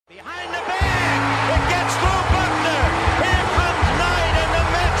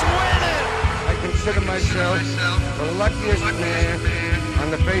myself the luckiest man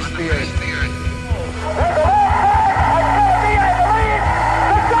on the face of the earth.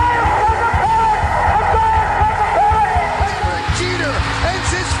 Jeter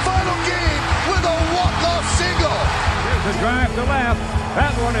ends his final game with a walk-off single. Here's a drive to left.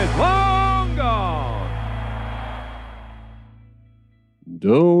 That one is long gone.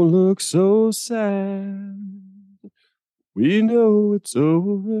 Don't look so sad. We know it's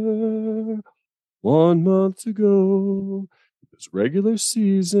over. 1 month to go. This regular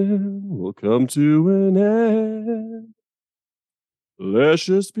season will come to an end. Let's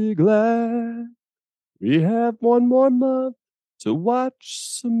just be glad we have 1 more month to watch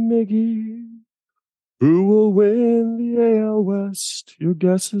some Miggy. Who will win the AL West? Your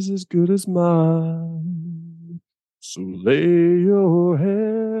guess is as good as mine. So lay your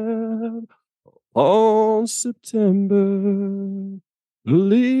head on September. The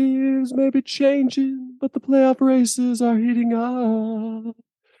leaves may be changing, but the playoff races are heating up.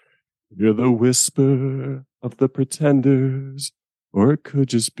 Hear the whisper of the pretenders, or it could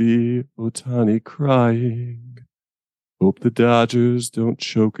just be Ohtani crying. Hope the Dodgers don't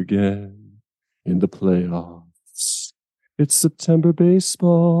choke again in the playoffs. It's September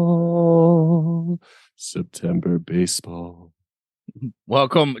baseball. September baseball.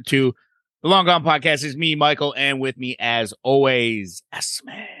 Welcome to the Long Gone Podcast. It's me, Michael, and with me, as always,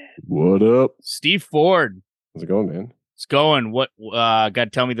 S-Man. What up? Steve Ford. How's it going, man? It's going. What? Got to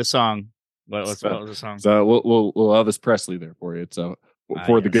tell me the song. What was the song? So we'll Elvis Presley there for you. It's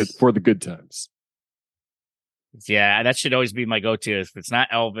for the good times. Yeah, that should always be my go-to. If it's not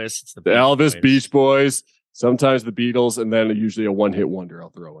Elvis, it's the Elvis Beach Boys. Sometimes the Beatles, and then usually a one-hit wonder I'll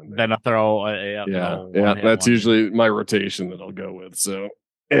throw in there. Then I'll throw. That's usually my rotation that I'll go with. So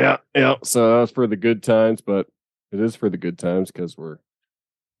yeah. So that's for the good times, but it is for the good times because we're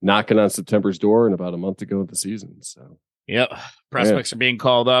knocking on September's door and about a month to go of the season. So yep, prospects are being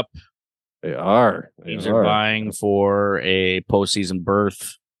called up. They are. Teams are vying for a postseason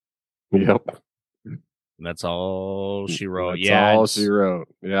berth. Yep. That's all she wrote. That's all she wrote.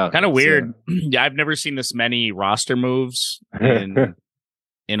 Yeah. Kind of weird. I've never seen this many roster moves in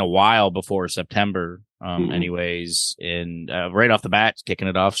a while before September. Anyways, and right off the bat, kicking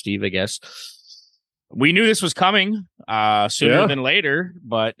it off, Steve, I guess. We knew this was coming sooner than later,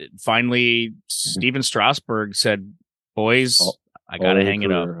 but finally, Stephen Strasburg said, boys, I got to hang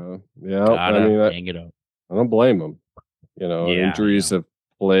it up. Yeah. Hang it up. I don't blame him. Injuries have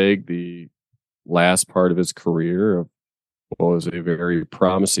plagued the last part of his career of what was a very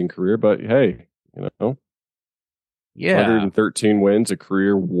promising career, but hey, 113 wins, a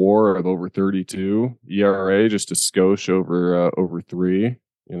career WAR of over 32, ERA just a skosh over 3.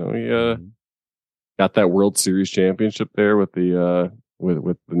 He got that World Series championship there with the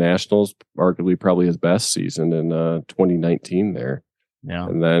with the Nationals, arguably probably his best season in 2019 there. Yeah,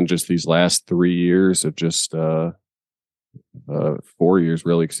 and then just these last 3 years of just 4 years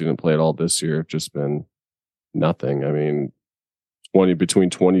really, because he didn't play at all this year, have just been nothing. I mean, between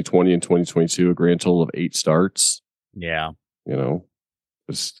 2020 and 2022, a grand total of 8 starts. Yeah,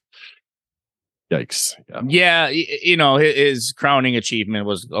 just yikes. Yeah, his crowning achievement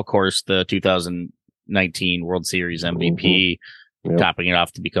was, of course, the 2019 World Series MVP, topping it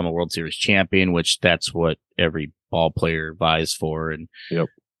off to become a World Series champion, which that's what every ball player vies for. And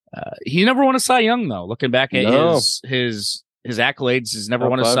he never won a Cy Young, though. Looking back at his accolades, he's never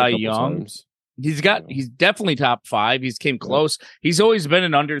won a Cy Young. Times. He's definitely top 5. He's came close. He's always been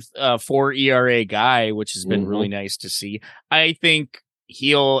an under 4 ERA guy, which has been really nice to see. I think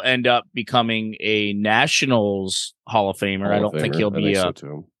he'll end up becoming a Nationals Hall of Famer. I don't think he'll be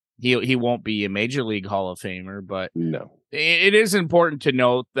he won't be a Major League Hall of Famer, but no, it is important to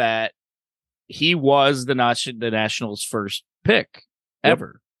note that he was the Nationals' first pick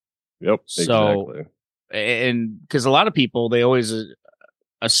ever. Yep. So, exactly. And because a lot of people, they always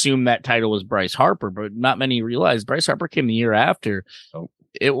assume that title was Bryce Harper, but not many realize Bryce Harper came the year after. Oh.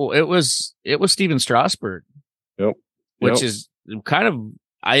 It was Stephen Strasburg. Yep. Which is kind of,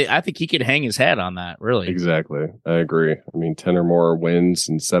 I think he could hang his hat on that, really. Exactly. I agree. I mean, 10 or more wins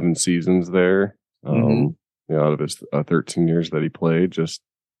in 7 seasons there. Out of his 13 years that he played, just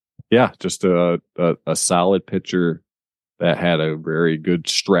a solid pitcher that had a very good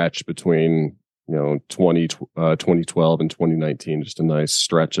stretch between 2012 and 2019. Just a nice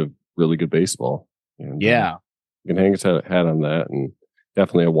stretch of really good baseball. And, you can hang his hat on that, and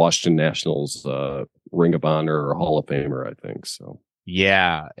definitely a Washington Nationals Ring of Honor or Hall of Famer, I think. So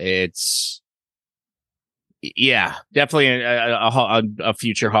it's definitely a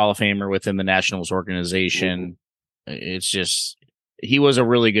future Hall of Famer within the Nationals organization. It's just he was a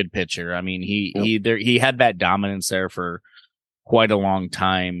really good pitcher. I mean, he had that dominance there for quite a long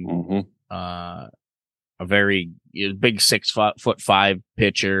time. Mm-hmm. A very big 6'5"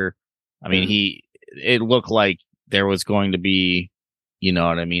 pitcher. I mean, it looked like there was going to be, you know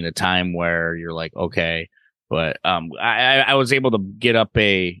what I mean, a time where you're like, okay, but I was able to get up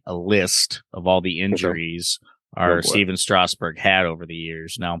a list of all the injuries Stephen Strasburg had over the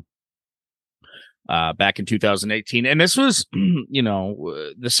years. Now, back in 2018, and this was, you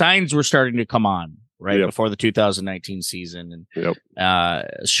know, the signs were starting to come on before the 2019 season, and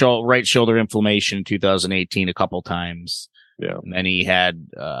right shoulder inflammation in 2018 a couple times. Yeah, and then he had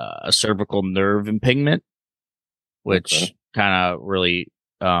a cervical nerve impingement, which kind of really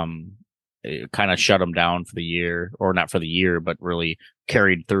kind of shut him down for the year, or not for the year, but really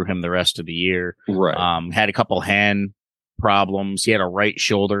carried through him the rest of the year. Right. Had a couple hand problems. He had a right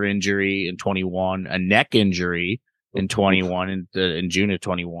shoulder injury in 21, a neck injury in 21, in June of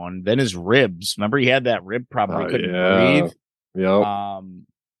 21. Then his ribs. Remember, he had that rib problem. He couldn't breathe. Yeah.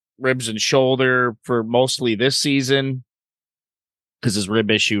 Ribs and shoulder for mostly this season, because his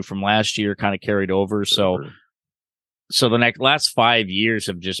rib issue from last year kind of carried over. So the last 5 years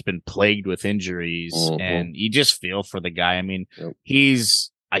have just been plagued with injuries, and you just feel for the guy. I mean,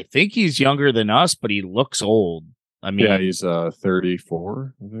 I think he's younger than us, but he looks old. I mean, he's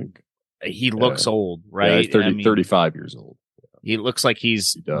 34, I think. He looks old, right? Yeah, he's 35 years old. He looks like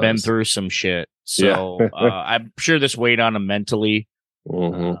he's been through some shit. So I'm sure this weighed on him mentally.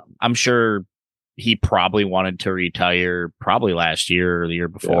 I'm sure he probably wanted to retire probably last year or the year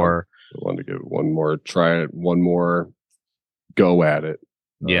before. He wanted to give one more go at it.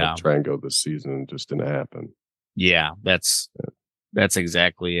 Try and go this season. It just didn't happen. Yeah, that's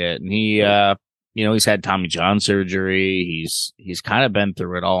exactly it. And he, you know, he's had Tommy John surgery. He's kind of been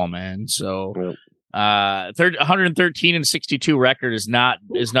through it all, man. So, 113 and 62 record is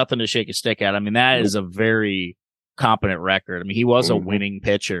nothing to shake a stick at. I mean, that is a very competent record. I mean, he was a winning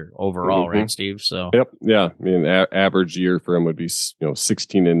pitcher overall, right, Steve? So, yeah. I mean, average year for him would be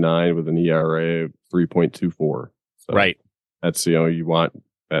 16-9 with an ERA of 3.24. So right. That's, you know, you want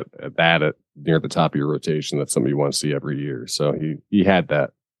that at near the top of your rotation. That's something you want to see every year. So he had that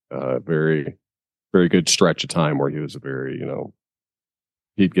very, very good stretch of time where he was a very, you know,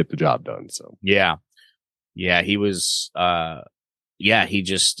 he'd get the job done. So yeah, he was he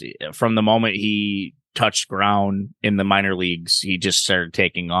just, from the moment he touched ground in the minor leagues, he just started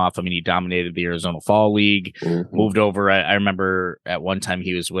taking off. I mean, he dominated the Arizona Fall League, moved over. I remember at one time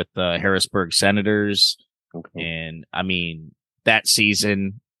he was with the Harrisburg Senators. And I mean, that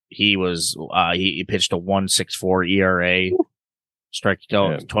season he was he pitched a 1.64 ERA, struck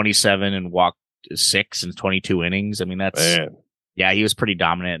out 27 and walked 6 in 22 innings. I mean, he was pretty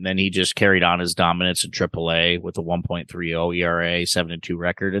dominant. And then he just carried on his dominance in AAA with a 1.30 ERA, 7-2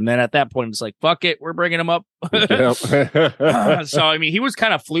 record. And then at that point, it's like, fuck it, we're bringing him up. So I mean, he was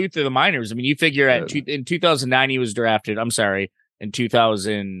kind of flew through the minors. I mean, you figure in 2009 he was drafted. I'm sorry. In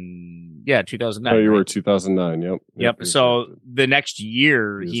 2009. Oh, you were 2009. Yep. So the next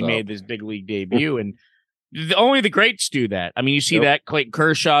year he made this big league debut, and only the greats do that. I mean, you see that Clayton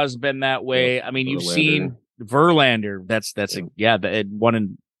Kershaw's been that way. I mean, you've seen Verlander. That's one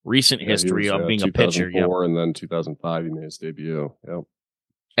in recent history of being a pitcher. And then 2005 he made his debut. Yep.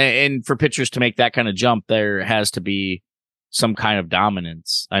 And for pitchers to make that kind of jump, there has to be some kind of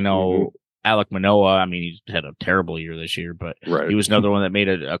dominance. I know. Alek Manoah, I mean, he had a terrible year this year, but he was another one that made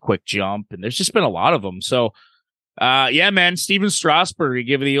a quick jump, and there's just been a lot of them. So, man, Stephen Strasburg, you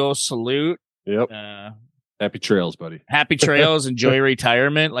give the old salute. Yep. Happy trails, buddy. Happy trails. Enjoy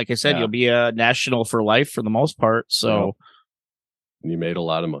retirement. Like I said, you'll be a national for life for the most part. So, you made a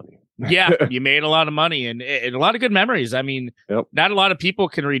lot of money. You made a lot of money and a lot of good memories. I mean, not a lot of people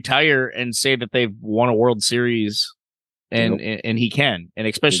can retire and say that they've won a World Series. And he can, and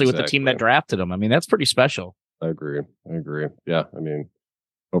especially with the team that drafted him. I mean, that's pretty special. I agree. Yeah, I mean,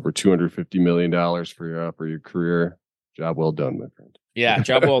 over $250 million for your career. Job well done, my friend. Yeah,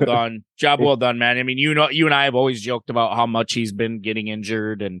 job well done. Job well done, man. I mean, you and I have always joked about how much he's been getting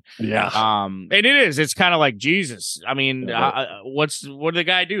injured, and and it's kind of like Jesus. I mean, what did the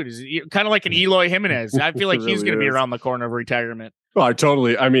guy do? Is he kind of like an Eloy Jimenez? I feel like he's really going to be around the corner of retirement. Oh,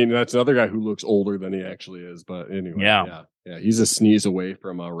 I mean, that's another guy who looks older than he actually is. But anyway, yeah, he's a sneeze away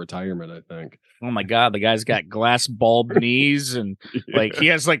from retirement, I think. Oh my God, the guy's got glass bulb knees, and like he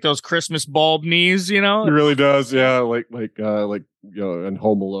has like those Christmas bulb knees, you know. He really does, yeah. Like you know, in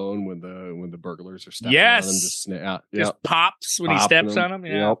Home Alone when the burglars are stepping on him, just pops when he steps on him.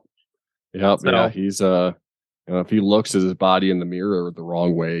 Yep. Yeah. He's if he looks at his body in the mirror the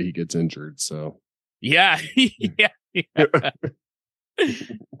wrong way, he gets injured. So yeah.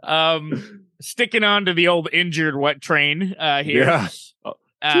 Sticking on to the old injured wet train here.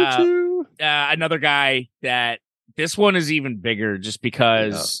 Yeah. Another guy that this one is even bigger just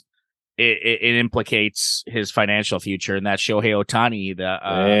because it implicates his financial future, and that's Shohei Ohtani.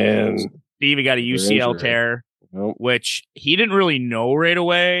 Steve, he got a UCL tear, which he didn't really know right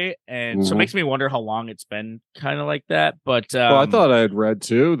away, and so it makes me wonder how long it's been kind of like that. But well, I thought I had read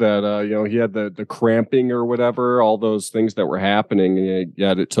too that he had the cramping or whatever, all those things that were happening, and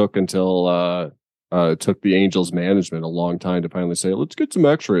yet it took until it took the Angels management a long time to finally say, let's get some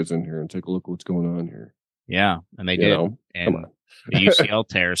X-rays in here and take a look at what's going on here. Yeah, and they did. And the UCL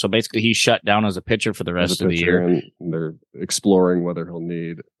tear. So basically, he's shut down as a pitcher for the rest of the year. And they're exploring whether he'll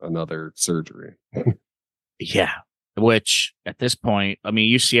need another surgery. Yeah, which at this point, I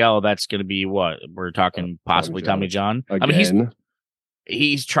mean, UCL, that's going to be what? We're talking possibly Tommy John. Again. I mean,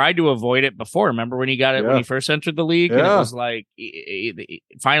 he's tried to avoid it before. Remember when he got it when he first entered the league? And it was like,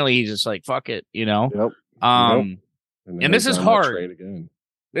 finally, he's just like, fuck it, you know? Yep. And this is hard.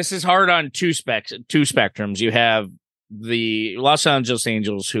 This is hard on two spectrums. You have the Los Angeles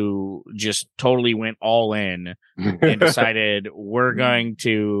Angels, who just totally went all in and decided we're going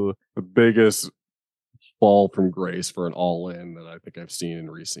to the biggest fall from grace for an all in that I think I've seen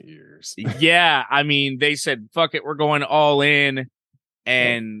in recent years. Yeah, I mean, they said fuck it, we're going all in,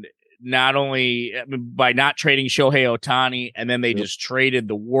 and not only by not trading Shohei Ohtani, and then they just traded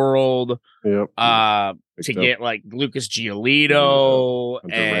the world to get like Lucas Giolito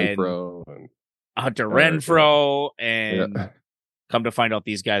and Hunter Renfroe, and come to find out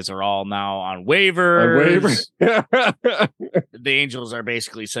these guys are all now on waivers. The Angels are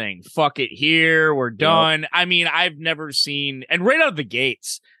basically saying, fuck it here, we're done. I mean, I've never seen, and right out of the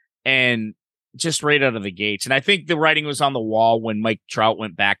gates, and I think the writing was on the wall when Mike Trout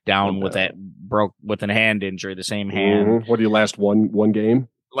went back down with a hand injury, the same hand. What do you last one game?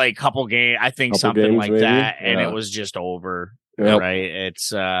 Like couple game, I think something like maybe? That, and it was just over. Right? It's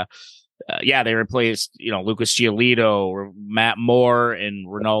they replaced Lucas Giolito, Matt Moore, and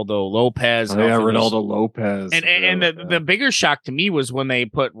Ronaldo Lopez. Ronaldo Lopez. And the bigger shock to me was when they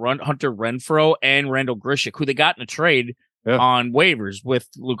put Hunter Renfroe and Randall Grichuk, who they got in a trade on waivers with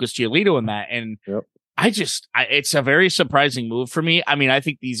Lucas Giolito in that. And it's a very surprising move for me. I mean, I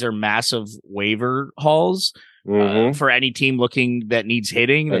think these are massive waiver hauls. For any team that needs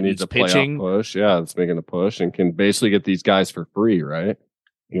hitting, that needs pitching push. Yeah, it's making a push and can basically get these guys for free, right?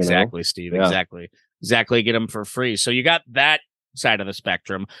 Exactly, Steve. Yeah. Exactly. Get them for free. So you got that side of the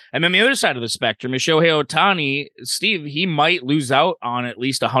spectrum, and then the other side of the spectrum is Shohei Ohtani. Steve, he might lose out on at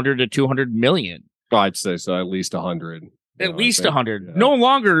least 100 to 200 million. I'd say so. At least 100. At least 100. Yeah. No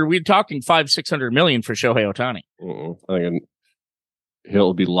longer are we talking 500-600 million for Shohei Ohtani. I think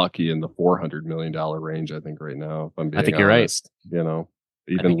he'll be lucky in the $400 million range, I think, right now. If I'm being honest. You're right.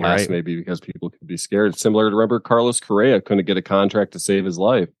 Even less, maybe, because people could be scared. Similar to, remember, Carlos Correa couldn't get a contract to save his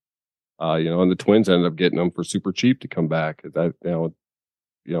life. And the Twins ended up getting him for super cheap to come back. That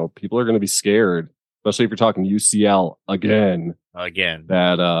people are going to be scared, especially if you're talking UCL again.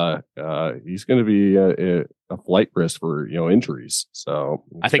 That he's going to be a flight risk for injuries. So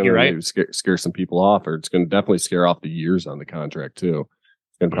I think you're right. Scare some people off, or it's going to definitely scare off the years on the contract too.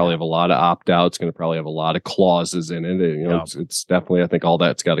 It's going to probably have a lot of opt outs. Going to probably have a lot of clauses in it. It's definitely, I think, all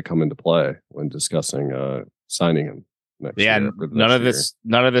that's got to come into play when discussing signing him. None of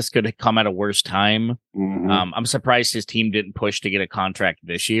this could come at a worse time. I'm surprised his team didn't push to get a contract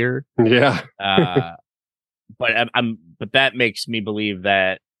this year. Yeah. But that makes me believe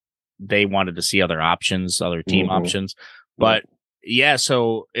that they wanted to see other options, other team options. But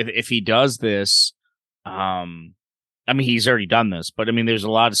so if he does this, I mean, he's already done this, but I mean, there's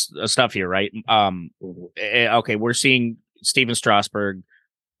a lot of stuff here, right? Okay, we're seeing Stephen Strasburg.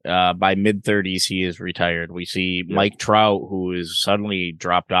 By mid-30s, he is retired. We see Mike Trout, who is suddenly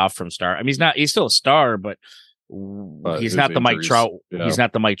dropped off from star. I mean, he's still a star, but he's not the Mike Trout. He's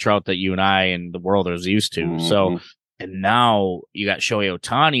not the Mike Trout that you and I and the world is used to. So, and now you got Shohei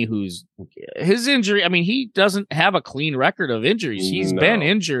Ohtani, who's his injury. I mean, he doesn't have a clean record of injuries. He's been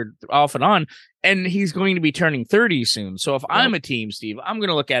injured off and on, and he's going to be turning 30 soon. So if I'm a team, Steve, I'm going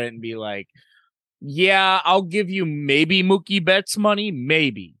to look at it and be like, yeah, I'll give you maybe Mookie Betts money,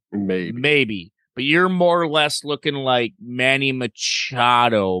 maybe, but you're more or less looking like Manny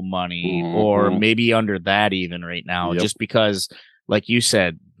Machado money, or maybe under that even right now, just because, like you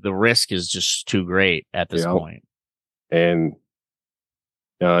said, the risk is just too great at this point. And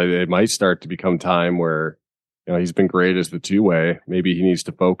it might start to become time where he's been great as the two-way. Maybe he needs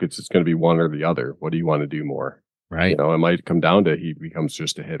to focus. It's going to be one or the other. What do you want to do more? Right. It might come down to he becomes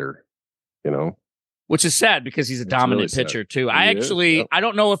just a hitter. which is sad because he's a dominant really pitcher sad. too. Yep. I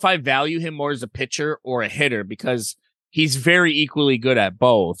don't know if I value him more as a pitcher or a hitter because he's very equally good at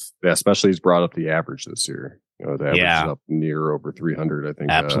both. Yeah, especially he's brought up the average this year. The average is up near over 300, I think.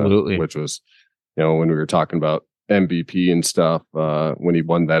 Absolutely. Which was, when we were talking about MVP and stuff, when he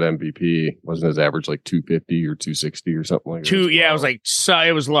won that MVP, wasn't his average like 250 or 260 or something like that? It was like, so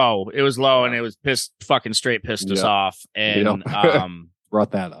it was low. It was low, and it was pissed us off. And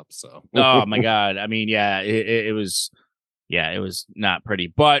brought that up. So, oh my God. I mean, it was not pretty,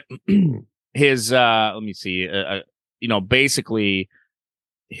 but his, let me see, basically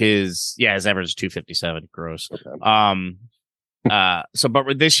his average is 257 gross. Okay. But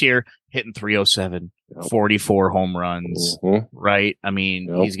this year hitting 307, 44 home runs, right? I mean,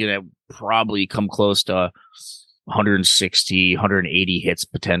 he's going to probably come close to 160, 180 hits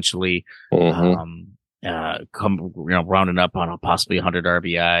potentially. Rounding up on possibly 100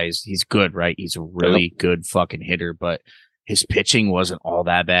 RBIs. He's good, right? He's a really good fucking hitter, but his pitching wasn't all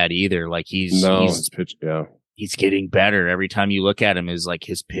that bad either. Like his pitch, he's getting better every time you look at him. Is like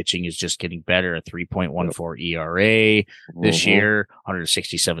his pitching is just getting better. A 3.14 ERA this year,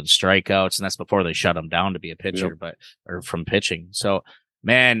 167 strikeouts, and that's before they shut him down to be a pitcher, or from pitching. So,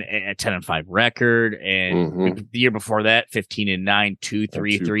 man, a 10-5 record, and the year before that, 15-9,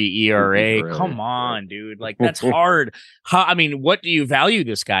 2.33 ERA. Come on, dude! Like that's hard. What do you value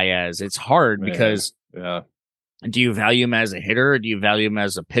this guy as? It's hard because do you value him as a hitter or do you value him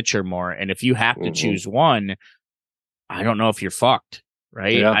as a pitcher more? And if you have to choose one, I don't know if you're fucked,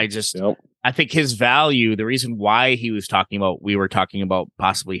 right? Yeah. I think his value, the reason why we were talking about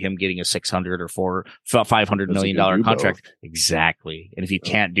possibly him getting a $600 or $500 million contract. Both. Exactly. And if you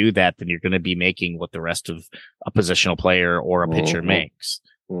can't do that, then you're going to be making what the rest of a positional player or a pitcher makes.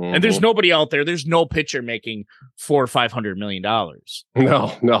 And there's nobody out there. There's no pitcher making $400 or $500 million.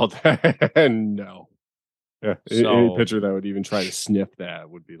 No. Yeah, any pitcher that would even try to sniff that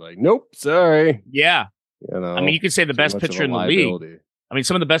would be like, nope, sorry. Yeah. You could say the best pitcher in the league.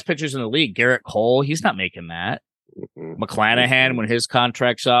 Some of the best pitchers in the league, Garrett Cole, he's not making that. McClanahan, when his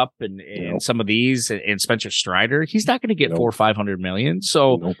contract's up, and some of these, and Spencer Strider, he's not going to get $400 or $500 million.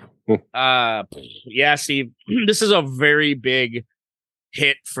 So, Steve, this is a very big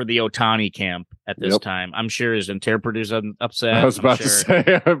hit for the Ohtani camp at this time. I'm sure his interpreter's upset. I was about to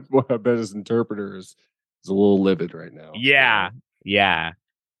say, I bet his interpreter is a little livid right now. Yeah.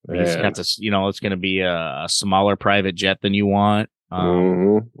 He's got this, it's going to be a smaller private jet than you want.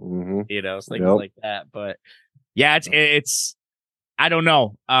 Things like that. But it's, I don't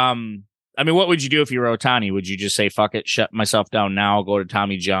know. What would you do if you were Ohtani? Would you just say, fuck it, shut myself down now, go to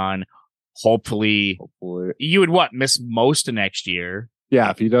Tommy John? Hopefully. You would miss most of next year.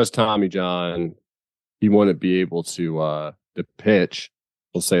 Yeah. If he does Tommy John, he wouldn't be able to pitch.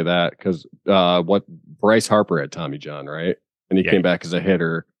 We'll say that because what Bryce Harper had Tommy John, right? And he came back as a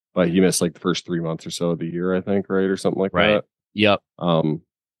hitter, but he missed like the first 3 months or so of the year, I think, right? Or something like that. Yep.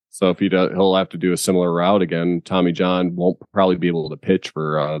 So if he does, he'll have to do a similar route again. Tommy John won't probably be able to pitch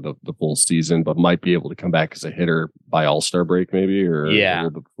for the full season, but might be able to come back as a hitter by All-Star break maybe, or a little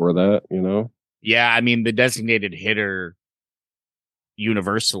bit before that, Yeah, the designated hitter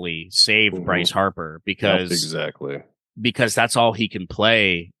universally saved Bryce Harper because that's all he can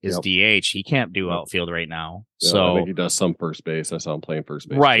play is DH. He can't do outfield right now. So I think he does some first base. I saw him playing first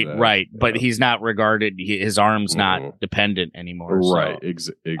base. Right. Yeah. But he's not regarded. His arm's not dependent anymore. Right.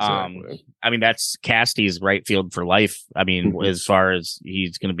 So, Exactly. That's Casty's right field for life. As far as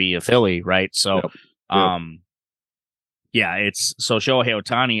he's going to be a Philly, right? So, it's so Shohei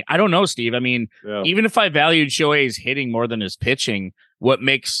Ohtani. I don't know, Steve. Even if I valued Shohei's hitting more than his pitching, what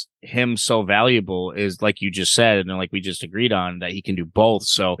makes him so valuable is, like you just said, and like we just agreed on, that he can do both.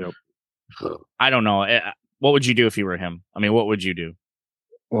 So I don't know. What would you do if you were him? What would you do?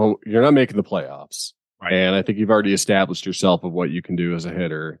 Well, you're not making the playoffs. Right. And I think you've already established yourself of what you can do as a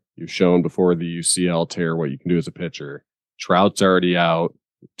hitter. You've shown before the UCL tear what you can do as a pitcher. Trout's already out.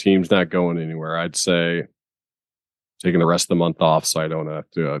 Team's not going anywhere. I'd say taking the rest of the month off so I don't have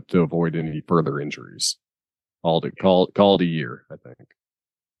to avoid any further injuries. Call it a year, I think.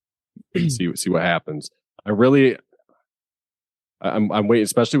 see what happens. I'm waiting,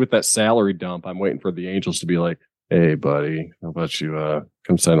 especially with that salary dump. I'm waiting for the Angels to be like, "Hey, buddy, how about you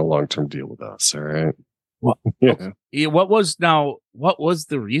come sign a long-term deal with us?" All right. What was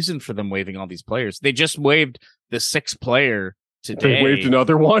the reason for them waiving all these players? They just waived the sixth player today. They waived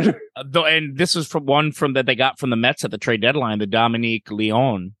another one. And this was from one that they got from the Mets at the trade deadline, the Dominique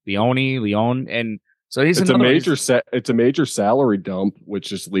Leone. And so it's a major salary dump, which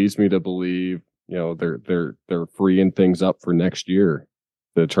just leads me to believe, they're freeing things up for next year.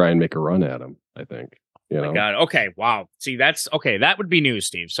 to try and make a run at him. I think. You know? God. Okay. Wow. See, that's okay. That would be news,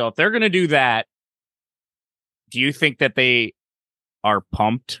 Steve. So if they're going to do that, do you think that they are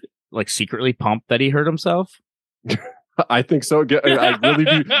pumped, like secretly pumped that he hurt himself? I think so. I really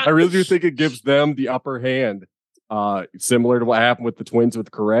do. I really do think it gives them the upper hand, similar to what happened with the Twins with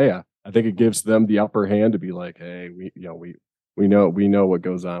Correa. I think it gives them the upper hand to be like, hey, we know what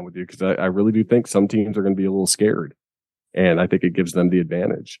goes on with you, because I really do think some teams are going to be a little scared, and I think it gives them the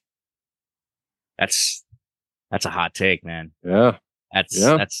advantage. That's a hot take, man. Yeah,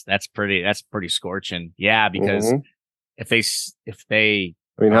 that's pretty scorching. Yeah, because if they.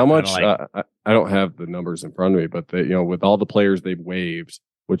 I mean, how much? I don't have the numbers in front of me, but with all the players they've waived,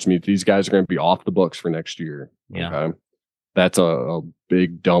 which means these guys are going to be off the books for next year. Yeah, okay? That's a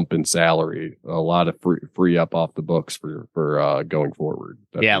big dump in salary. A lot of free up off the books for going forward.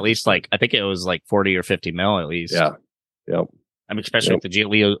 Yeah, at least I think it was like 40 or 50 mil at least. Yeah, yep. I mean, especially with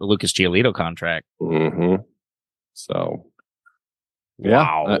the Lucas Giolito contract. Mm-hmm. So. Yeah,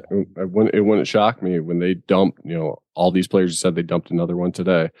 wow. It wouldn't shock me when they dump, all these players said they dumped another one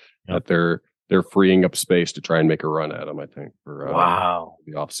today, that they're freeing up space to try and make a run at them, I think, for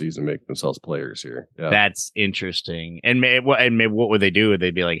the offseason, make themselves players here. Yeah. That's interesting. And maybe what would they do?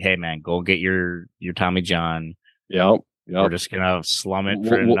 They'd be like, hey, man, go get your Tommy John. Yep. We're just going to slum it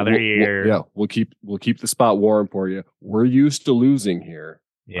for another year. We'll keep the spot warm for you. We're used to losing here.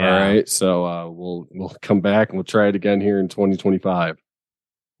 Yeah. All right. So we'll come back and we'll try it again here in 2025.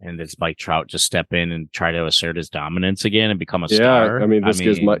 And does Mike Trout just step in and try to assert his dominance again and become a star? Yeah, I mean,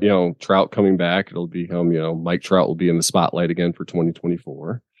 gives Trout coming back. It'll become, Mike Trout will be in the spotlight again for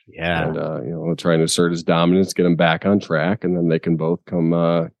 2024. Yeah, and trying to assert his dominance, get him back on track, and then they can both come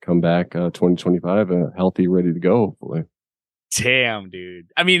back 2025 healthy, ready to go. Hopefully. Damn, dude.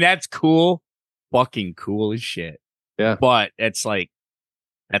 I mean, that's cool, fucking cool as shit. Yeah, but it's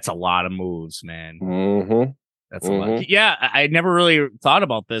that's a lot of moves, man. Mm-hmm. That's a lot. Yeah, I never really thought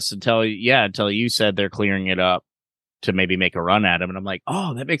about this until you said they're clearing it up to maybe make a run at him. And I'm like,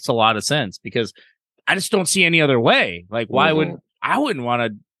 oh, that makes a lot of sense, because I just don't see any other way. Like, why I wouldn't want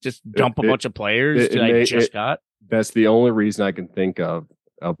to just dump a bunch of players got. That's the only reason I can think of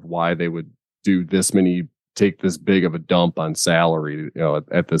why they would do take this big of a dump on salary,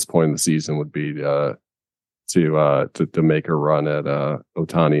 at this point in the season, would be to make a run at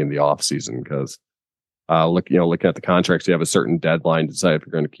Ohtani in the off season, because looking at the contracts, you have a certain deadline to decide if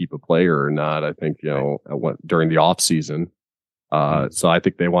you're going to keep a player or not. I think, during the off season. So I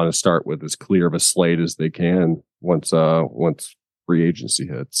think they want to start with as clear of a slate as they can once free agency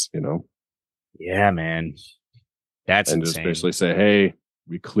hits, Yeah, man. That's and insane. Just basically say, hey,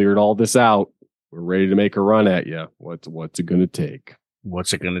 we cleared all this out. We're ready to make a run at you. What's it going to take?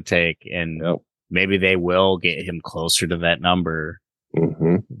 What's it going to take? And maybe they will get him closer to that number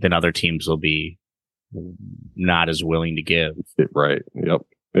than other teams will be not as willing to give. Right.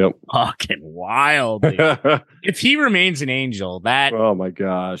 Yep. Fucking wild. If he remains an Angel, oh my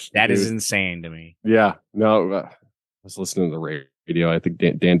gosh, that is insane to me. Yeah. No, I was listening to the radio. I think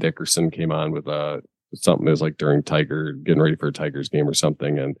Dan Dickerson came on with something that was like during getting ready for a Tigers game or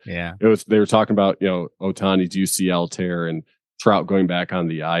something, and they were talking about Ohtani's UCL tear and Trout going back on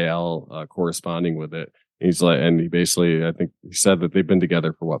the IL, corresponding with it. He basically, I think he said that they've been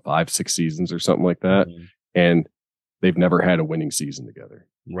together for 5-6 seasons or something like that. And they've never had a winning season together.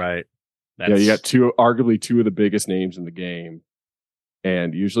 Right. You got arguably two of the biggest names in the game.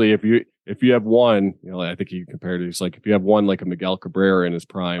 And usually if you have one, I think he compared it. It's like, if you have one, like a Miguel Cabrera in his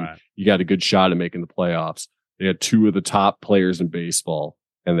prime, you got a good shot at making the playoffs. They had two of the top players in baseball,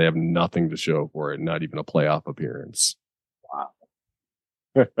 and they have nothing to show for it. Not even a playoff appearance. Wow.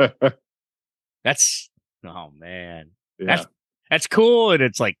 Oh man, yeah. That's cool, and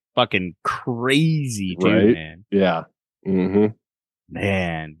it's like fucking crazy too, right? Man. Yeah,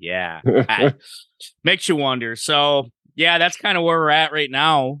 man, yeah. Makes you wonder. So yeah, that's kind of where we're at right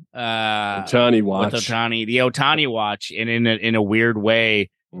now. Ohtani watch, the Ohtani watch, and in a weird way,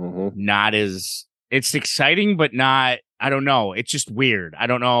 not as it's exciting, but not. I don't know. It's just weird. I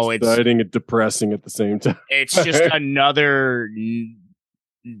don't know. It's exciting and depressing at the same time. It's just another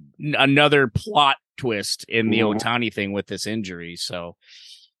plot twist in the Ohtani thing with this injury. So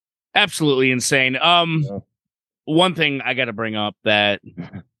absolutely insane. One thing I got to bring up that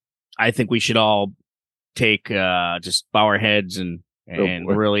I think we should all take, just bow our heads and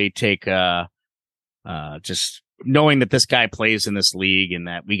really take, just knowing that this guy plays in this league and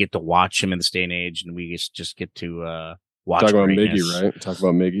that we get to watch him in this day and age, and we just get to, watch. Talk about Miggy, right? Talk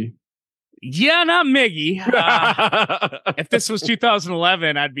about Miggy. Yeah, not Miggy. If this was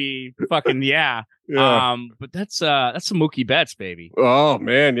 2011, I'd be fucking yeah. But that's some Mookie Betts, baby. Oh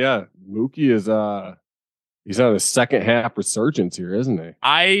man, yeah. Mookie is he's on his second half resurgence here, isn't he?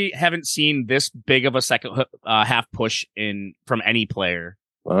 I haven't seen this big of a second half push from any player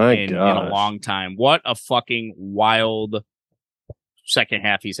in a long time. What a fucking wild second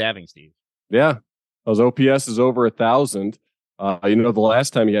half he's having, Steve. Yeah. His OPS is over 1,000. The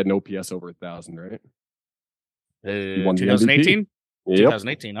last time he had an OPS over 1,000, right? He won 2018? Yep.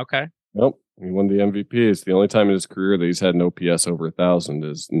 2018, okay. Nope. He won the MVP. It's the only time in his career that he's had an OPS over 1,000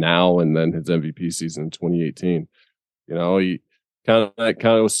 is now, and then his MVP season in 2018. He kind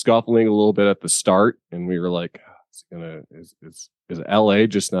of was scuffling a little bit at the start, and we were like, is LA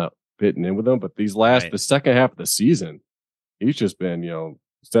just not fitting in with him? But the second half of the season, he's just been,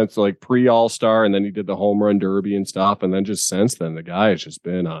 since like pre-All-Star, and then he did the home run derby and stuff, and then just since then, the guy has just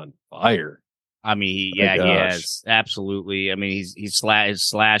been on fire. I mean, he has absolutely. I mean, he's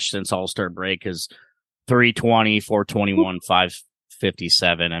slashed since All-Star break is 320, 421,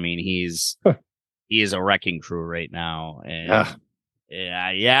 557. I mean, he is a wrecking crew right now, and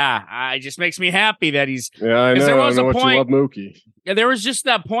it just makes me happy that he's. Yeah, I know. There was a point. You love Mookie. Yeah, there was just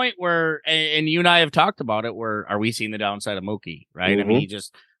that point where, and you and I have talked about it. Where are we seeing the downside of Mookie? Right? Mm-hmm. I mean, he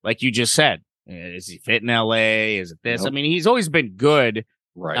just like you just said, is he fit in LA? Is it this? Yep. I mean, he's always been good,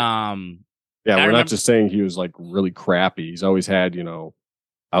 right? Yeah, we're not just saying he was like really crappy. He's always had,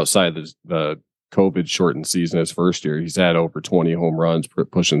 outside the COVID shortened season his first year, he's had over 20 home runs,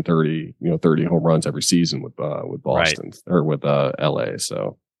 pushing 30 home runs every season with Boston or with LA.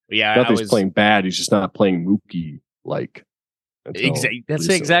 So yeah, not that he's playing bad. He's just not playing Mookie like. That's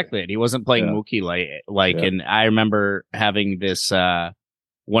exactly it. He wasn't playing Mookie like, and I remember having this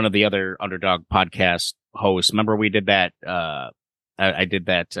one of the other Underdog podcast hosts. Remember we did that. I did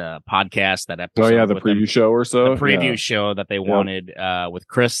that podcast, that episode. Oh yeah, the preview show or so. The preview show that they wanted with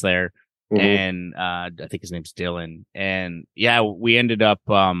Chris there, and I think his name's Dylan. And yeah, we ended up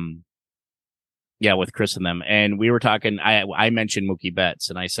with Chris and them, and we were talking. I mentioned Mookie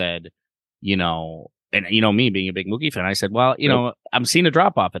Betts, and I said, me being a big Mookie fan, I said, well, I'm seeing a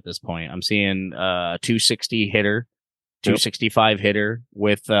drop off at this point. I'm seeing 260 hitter, 265 hitter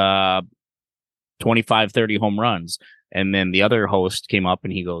with 25, 30 home runs. And then the other host came up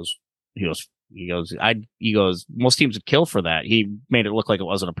and he goes, most teams would kill for that. He made it look like it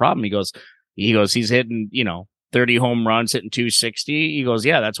wasn't a problem. He goes, he's hitting, 30 home runs, hitting 260. He goes,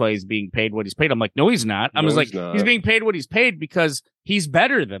 yeah, that's why he's being paid what he's paid. I'm like, no, he's not. He's being paid what he's paid because he's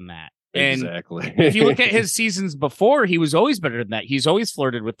better than that. And exactly. If you look at his seasons before, he was always better than that. He's always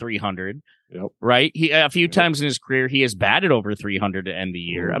flirted with 300. Yep. Right. A few times in his career, he has batted over 300 to end the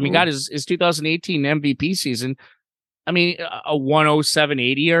year. Mm-hmm. I mean, his 2018 MVP season. I mean, a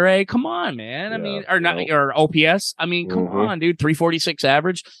 107.80 ERA. Come on, man. I mean, or OPS. I mean, come on, dude. 346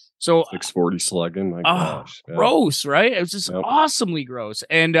 average. So 640 slugging. My gosh. Yeah. Gross, right? It was just awesomely gross.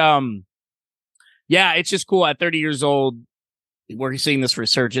 And it's just cool. At 30 years old, we're seeing this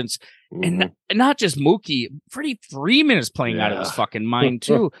resurgence. Mm-hmm. And not just Mookie. Freddie Freeman is playing out of his fucking mind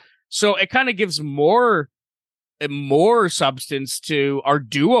too. So it kind of gives more substance to our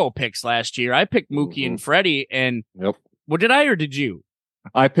duo picks last year. I picked Mookie and Freddie, and what did I or did you?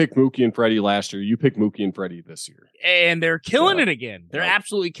 I picked Mookie and Freddie last year. You picked Mookie and Freddie this year, and they're killing it again. They're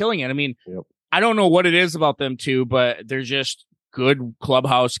absolutely killing it. I mean, I don't know what it is about them two, but they're just good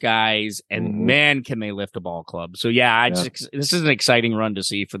clubhouse guys, and man, can they lift a ball club. So this is an exciting run to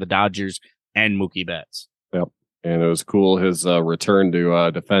see for the Dodgers and Mookie Betts. Yep. And it was cool. His return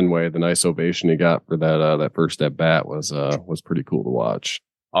to Fenway, the nice ovation he got for that first at bat was pretty cool to watch.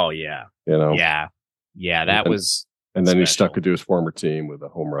 Oh yeah, that was. And then he stuck it to his former team with a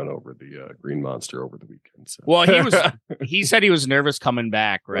home run over the Green Monster over the weekend. So. Well, he said he was nervous coming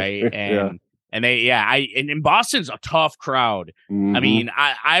back, right? And and Boston's a tough crowd. Mm-hmm. I mean,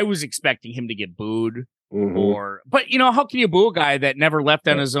 I was expecting him to get booed, but how can you boo a guy that never left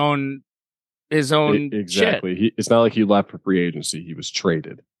on his own exactly. Shit. It's not like he left for free agency. He was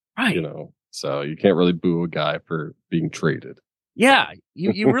traded. Right. So you can't really boo a guy for being traded. Yeah,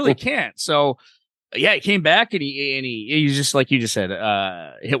 you really can't. So he came back and he just like you just said,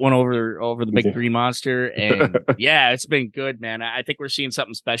 hit one over the big Green Monster, and it's been good, man. I think we're seeing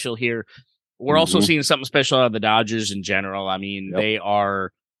something special here. We're also seeing something special out of the Dodgers in general. I mean, they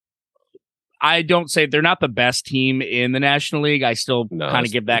are. I don't say they're not the best team in the National League. I still kind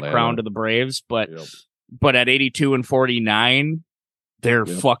of give that crown to the Braves, but at 82 and 49, they're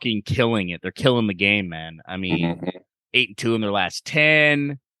fucking killing it. They're killing the game, man. I mean, 8-2 in their last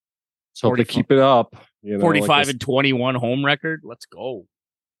 10. So to keep it up, 45 and 21 home record. Let's go.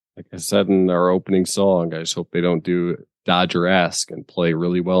 like I said in our opening song, I just hope they don't do Dodger-esque and play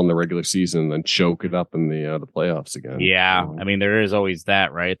really well in the regular season and then choke it up in the playoffs again. Yeah, I mean, there is always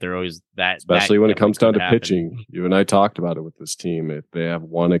that, right? There always that, especially when it comes down to happen. pitching. You and I talked about it with this team. If they have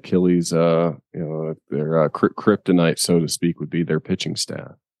one Achilles, their kryptonite, so to speak, would be their pitching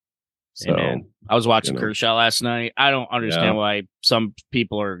staff. So I was watching Kershaw last night. I don't understand why some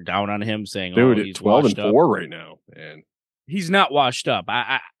people are down on him, saying, "Dude, he's 12-4 right now, man." He's not washed up.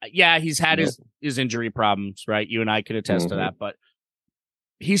 He's had his injury problems, right? You and I could attest to that, but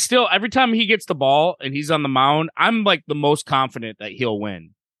he's still, every time he gets the ball and he's on the mound, I'm like the most confident that he'll win.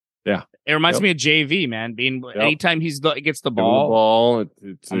 Yeah. It reminds me of JV, man. Anytime he gets the ball,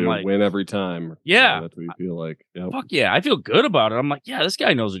 it's like, win every time. Yeah. So that's what you feel like. Yep. Fuck yeah. I feel good about it. I'm like, yeah, this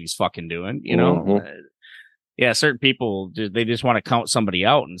guy knows what he's fucking doing, you know? Yeah, certain people, they just want to count somebody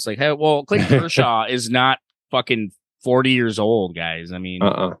out. And it's like, hey, well, Clayton Kershaw is not fucking 40 years old, guys. I mean,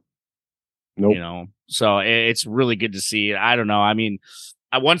 nope. You know, so it's really good to see. I don't know. I mean,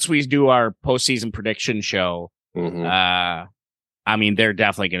 once we do our postseason prediction show, I mean, they're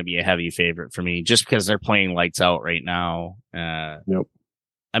definitely going to be a heavy favorite for me just because they're playing lights out right now. Nope.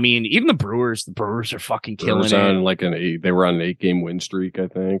 I mean, even the Brewers are fucking killing it. They were on an 8-game win streak, I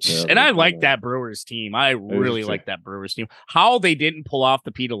think. And I like that Brewers team. I really like that Brewers team. How they didn't pull off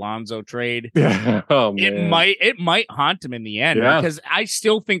the Pete Alonso trade, it might haunt them in the end because I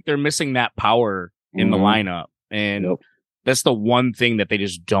still think they're missing that power in the lineup. And that's the one thing that they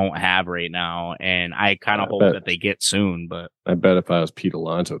just don't have right now. And I kind of hope that they get soon. But I bet if I was Pete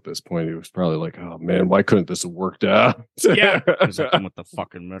Alonso at this point, he was probably like, "Oh man, why couldn't this have worked out?" Yeah, he's like, I'm with the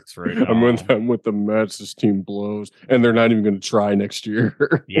fucking Mets right now. I'm with the Mets. This team blows, and they're not even going to try next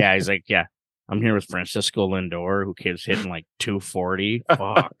year. Yeah, he's like, yeah, I'm here with Francisco Lindor, who keeps hitting like 240.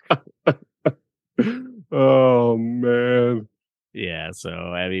 Fuck. Oh man. Yeah, so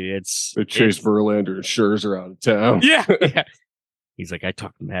I mean, they chase Verlander and Scherzer out of town. Yeah. He's like, I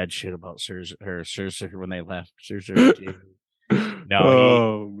talked mad shit about Scherzer when they left. Scherzer,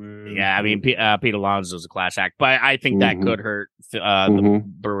 man. Yeah, I mean, Pete Alonso's a class act, but I think that could hurt the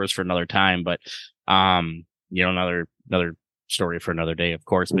Brewers for another time. But another story for another day, of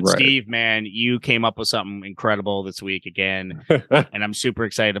course. But Steve, man, you came up with something incredible this week again, and I'm super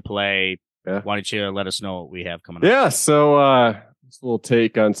excited to play. Yeah. Why don't you let us know what we have coming up? Yeah, so just a little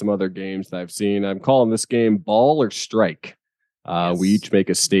take on some other games that I've seen. I'm calling this game Ball or Strike. We each make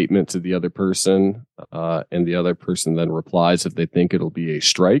a statement to the other person, and the other person then replies if they think it'll be a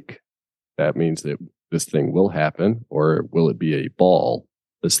strike. That means that this thing will happen, or will it be a ball?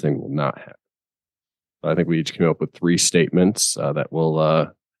 This thing will not happen. I think we each came up with 3 statements that we'll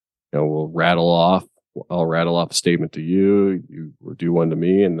rattle off. I'll rattle off a statement to you. You do one to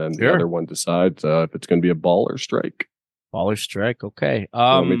me, and then the other one decides if it's going to be a ball or strike. Ball or strike, okay. You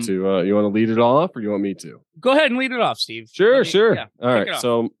want me to? You want to lead it off, or you want me to? Go ahead and lead it off, Steve. Sure. Yeah, all right.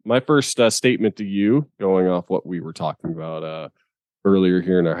 So my first statement to you, going off what we were talking about earlier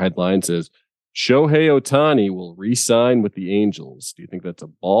here in our headlines, is Shohei Ohtani will re-sign with the Angels. Do you think that's a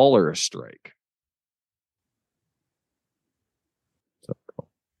ball or a strike?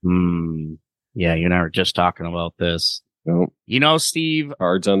 Yeah, you and I were just talking about this. Nope. You know, Steve,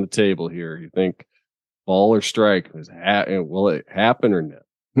 cards on the table here. You think ball or strike? Will it happen or not?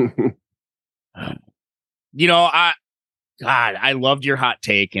 I loved your hot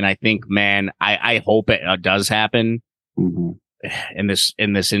take, and I think, man, I hope it does happen. And this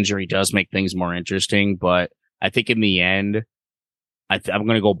injury does make things more interesting, but I think in the end, I'm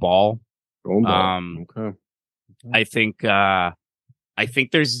going to go ball. Okay. I think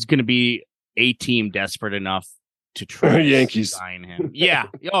there's going to be a team desperate enough to try Yankees to sign him. Yeah.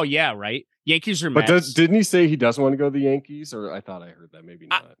 Oh yeah. Right. Yankees or Mets. But didn't he say he doesn't want to go to the Yankees? Or I thought I heard that. Maybe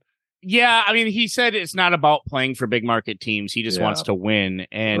not. Yeah. I mean, he said it's not about playing for big market teams. He just wants to win.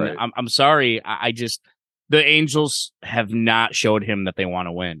 And I'm sorry. I just, the Angels have not showed him that they want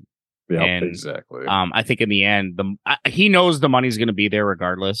to win. Yeah, exactly. I think in the end, he knows the money's going to be there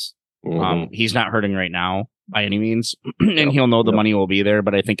regardless. He's not hurting right now by any means, and he'll know the money will be there.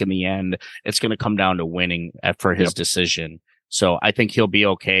 But I think in the end, it's going to come down to winning for his decision. So I think he'll be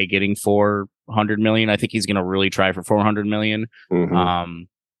okay getting $400 million. I think he's going to really try for $400 million.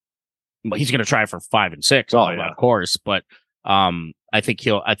 But he's going to try for 5 and 6, of course. But I think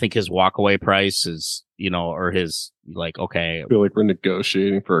his walkaway price is, or his okay. I feel like we're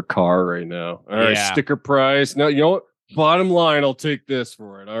negotiating for a car right now. All right, sticker price. No, you know what? Bottom line, I'll take this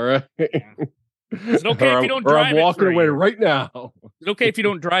for it. All right. It's okay if you don't or drive I'm it walking for a away year. right now. It's okay if you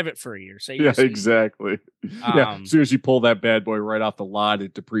don't drive it for a year. Say Yeah, exactly. Yeah, as soon as you pull that bad boy right off the lot,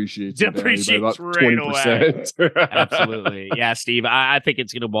 it depreciates in value by about right 20%. Absolutely. Yeah, Steve. I think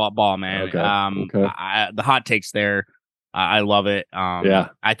it's going to ball, man. Okay. The hot takes there. I love it. Yeah.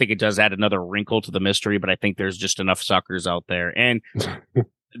 I think it does add another wrinkle to the mystery, but I think there's just enough suckers out there and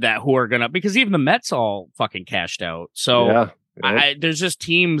that who are going to, because even the Mets all fucking cashed out. So yeah. Yep. there's just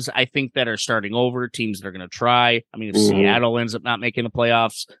teams I think that are starting over, teams that are going to try. I mean, if Seattle ends up not making the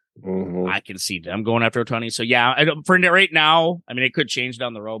playoffs, I can see them going after Ohtani. So yeah, for right now, I mean, it could change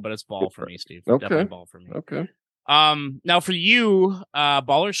down the road, but it's ball for me, Steve. Okay. Definitely ball for me. Okay. Now for you,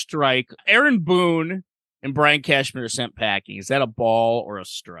 ball or strike? Aaron Boone and Brian Cashman are sent packing. Is that a ball or a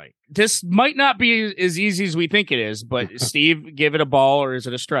strike? This might not be as easy as we think it is, but Steve, give it a ball or is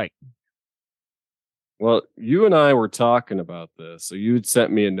it a strike? Well, you and I were talking about this. So you had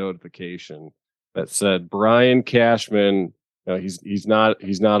sent me a notification that said Brian Cashman, he's not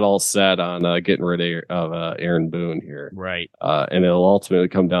all set on getting rid of Aaron Boone here, right? And it'll ultimately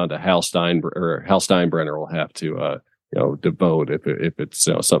come down to Hal Steinbrenner will have to devote if it's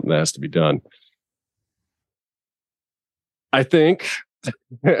something that has to be done. I think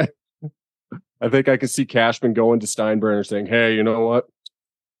I can see Cashman going to Steinbrenner saying, "Hey, you know what?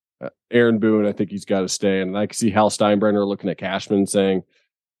 Aaron Boone, I think he's got to stay." And I can see Hal Steinbrenner looking at Cashman saying,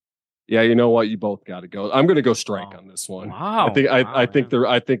 "Yeah, you know what? You both got to go." I'm going to go strike on this one. Wow. I think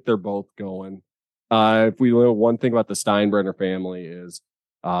they're both going. If we know one thing about the Steinbrenner family is,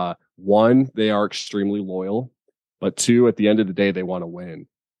 one, they are extremely loyal, but two, at the end of the day, they want to win.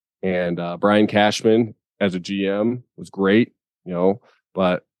 And Brian Cashman as a GM was great,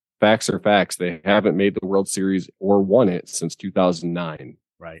 but facts are facts. They haven't made the World Series or won it since 2009.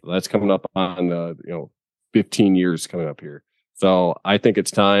 Right. So that's coming up on 15 years coming up here. So I think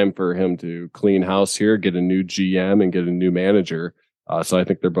it's time for him to clean house here, get a new GM and get a new manager. So I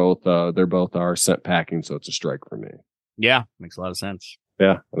think they're both are sent packing. So it's a strike for me. Yeah, makes a lot of sense.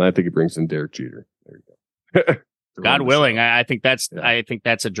 Yeah, and I think he brings in Derek Jeter. There you go. God willing, I think that's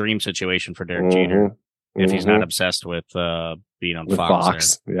a dream situation for Derek Jeter if he's not obsessed with being on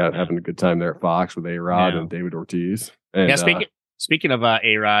Fox. Yeah, having a good time there at Fox with A-Rod and David Ortiz. And, Speaking of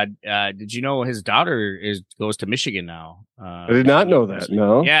A-Rod, did you know his daughter goes to Michigan now? I did not know that.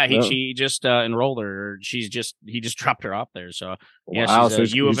 No. Yeah, she just enrolled her. He just dropped her off there. So yeah, wow,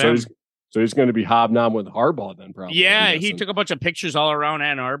 she's U of M. So he's going to be hobnobbing with Harbaugh then, probably. Yeah, he took a bunch of pictures all around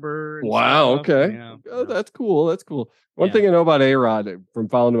Ann Arbor. Wow. Stuff. Okay. Yeah. Oh, that's cool. That's cool. One thing I know about A-Rod from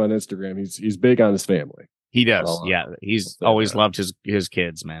following him on Instagram, he's big on his family. He does. He's always loved his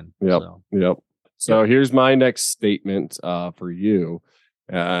kids, man. Yep. So here's my next statement for you.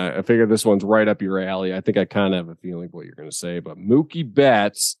 I figure this one's right up your alley. I think I kind of have a feeling what you're going to say, but Mookie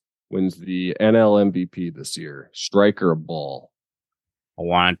Betts wins the NL MVP this year. Strike or a ball? I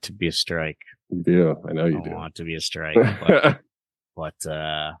want it to be a strike. You do. I know you do. I want it to be a strike, but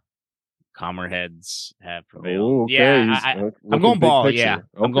calmer heads have prevailed. Okay. Yeah, I'm going ball. Picture. Yeah, okay.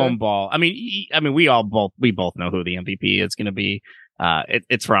 I'm going ball. I mean, we both know who the MVP is going to be.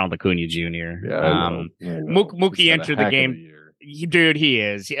 It's Ronald Acuna Jr. Yeah, I know. Mookie entered the game. Dude, he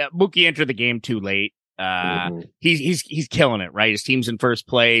is. Yeah, Mookie entered the game too late. He's killing it. Right, his team's in first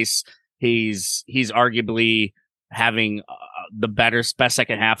place. He's arguably having the best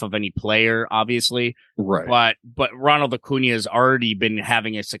second half of any player, obviously. Right. But Ronald Acuna has already been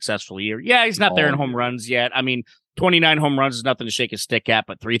having a successful year. Yeah, he's not there in home runs yet. I mean, 29 home runs is nothing to shake a stick at,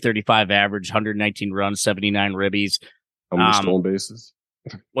 but 335 average, 119 runs, 79 ribbies. How many stolen bases?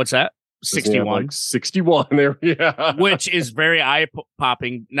 What's that? 61. 61 there. Yeah. Which is very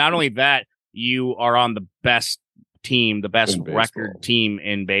eye-popping. Not only that, you are on the best team, the best record team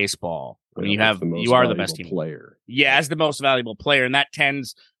in baseball. I mean, you are the best team player. Yeah, as the most valuable player, and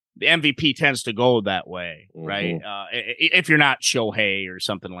the MVP tends to go that way, right? If you're not Shohei or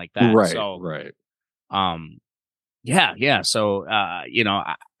something like that, right? So, right. Yeah. So,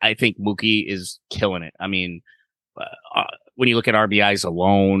 I think Mookie is killing it. I mean, when you look at RBIs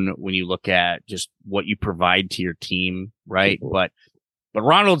alone, when you look at just what you provide to your team, right? But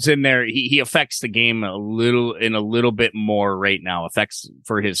Ronald's in there. He affects the game a little bit more right now. Affects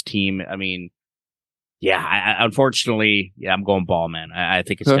for his team. I mean, unfortunately, I'm going ball, man. I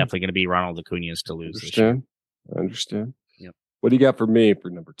think it's definitely going to be Ronald Acuna's to lose this year. I understand. Yep. What do you got for me for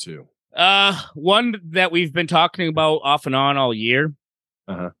number 2? One that we've been talking about off and on all year,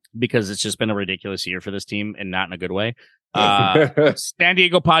 because it's just been a ridiculous year for this team and not in a good way. San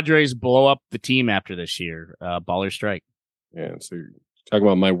Diego Padres blow up the team after this year. Ball or strike? Yeah. So you're talking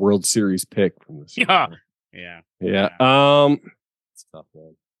about my World Series pick from this year. Yeah. It's tough,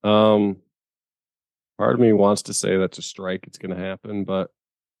 man. Part of me wants to say that's a strike. It's going to happen, but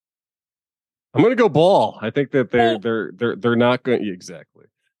I'm going to go ball. I think that they're not going exactly.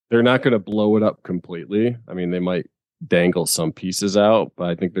 They're not going to blow it up completely. I mean, they might dangle some pieces out, but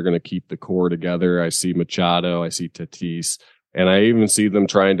I think they're going to keep the core together. I see Machado, I see Tatis, and I even see them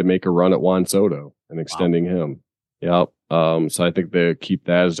trying to make a run at Juan Soto and extending him. Yep. So I think they keep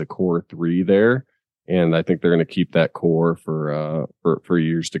that as a core 3 there, and I think they're going to keep that core for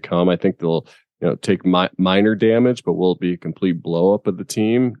years to come. I think they'll take minor damage, but will it be a complete blow up of the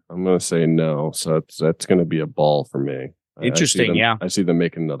team? I'm going to say no. So that's going to be a ball for me. Interesting. I see them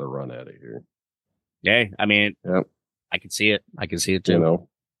making another run at it here. Yeah. I mean, yep. I can see it. I can see it too.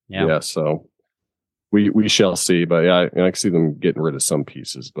 Yeah. So we shall see, but yeah, I can see them getting rid of some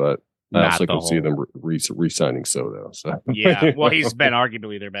pieces, but I also can see them re-signing Soto. So yeah, well, he's been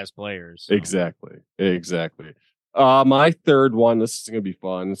arguably their best player. So. Exactly. My third one. This is going to be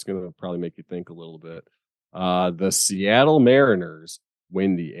fun. It's going to probably make you think a little bit. The Seattle Mariners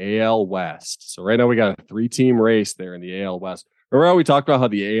win the AL West. So right now we got a 3-team race there in the AL West. Remember how we talked about how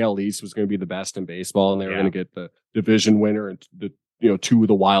the AL East was going to be the best in baseball, and they were going to get the division winner and the 2 of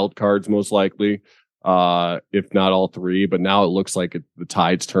the wild cards most likely, if not all 3. But now it looks like the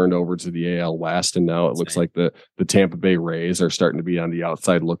tide's turned over to the AL West, and now it looks like the Tampa Bay Rays are starting to be on the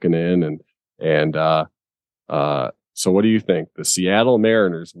outside looking in, and so what do you think? The Seattle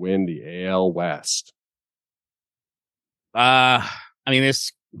Mariners win the AL West. I mean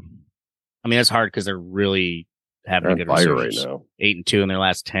that's hard because they're really having a good fire right now. 8-2 in their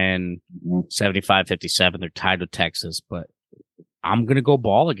last 10, 75-57. They're tied with Texas, but I'm gonna go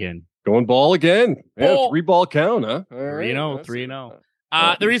ball again. Going ball again. Yeah, 3-ball count, huh? 3-0,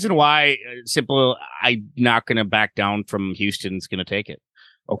 3-0. The reason why simple, I'm not gonna back down from Houston's gonna take it.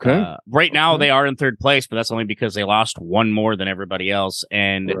 Okay. Right now they are in 3rd place, but that's only because they lost 1 more than everybody else,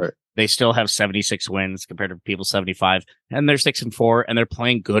 and they still have 76 wins compared to people 75, and they're 6-4, and they're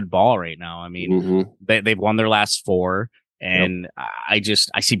playing good ball right now. I mean, they've won their last 4, and I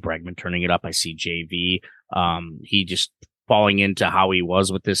see Bregman turning it up. I see JV. He just falling into how he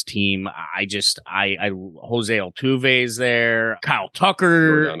was with this team. Jose Altuve's there, Kyle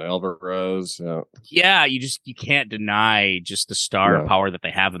Tucker, Jordan Alvarez. Yeah, you can't deny just the star power that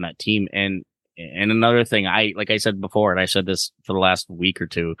they have in that team. And another thing, like I said before, and I said this for the last week or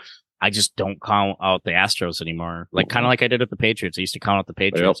two, I just don't count out the Astros anymore. Like kind of like I did with the Patriots. I used to count out the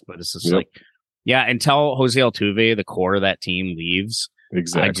Patriots, but it's just until Jose Altuve, the core of that team, leaves.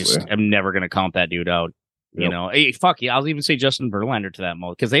 Exactly. I'm never going to count that dude out. Hey, fuck yeah, I'll even say Justin Verlander to that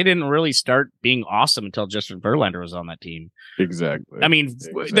mode, because they didn't really start being awesome until Justin Verlander was on that team. Exactly. I mean,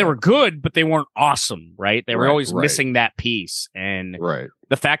 they were good, but they weren't awesome, right? They were always missing that piece, and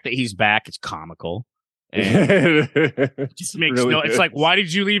the fact that he's back is comical. And it just makes really it's like, why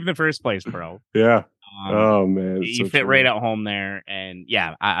did you leave in the first place, bro? Yeah. Oh man, you fit right at home there, and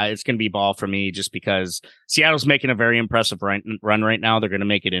it's gonna be ball for me just because Seattle's making a very impressive run right now. They're gonna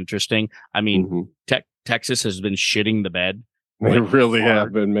make it interesting. I mean, Texas has been shitting the bed. They really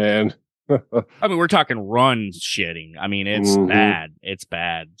have been, man. I mean, we're talking run shitting. I mean, it's bad. It's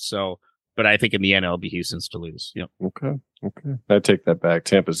bad. So, but I think in the end, it'll be Houston's to lose. Yep. Okay. I take that back.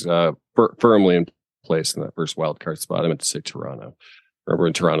 Tampa's firmly in place in that first wild card spot. I meant to say Toronto. Remember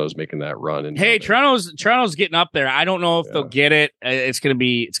when Toronto's making that run? And hey, Toronto's getting up there. I don't know if they'll get it. It's gonna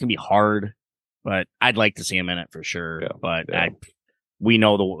be hard, but I'd like to see them in it for sure. But we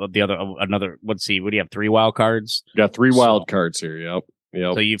know the other. Let's see. What do you have? 3 wild cards. You got 3 wild cards here.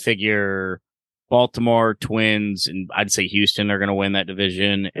 Yep. So you figure Baltimore, Twins, and I'd say Houston are going to win that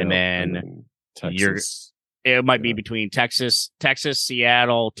division, and then Texas. It might be between Texas,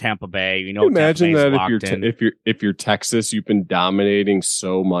 Seattle, Tampa Bay. Can you imagine that if you're Texas, you've been dominating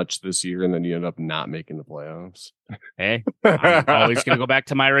so much this year, and then you end up not making the playoffs. Hey, I'm always going to go back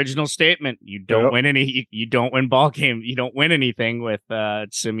to my original statement. You don't win any. You don't win ball game. You don't win anything with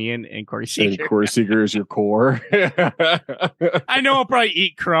Simeon and Corey Seager. And Corey Seager is your core. I know I'll probably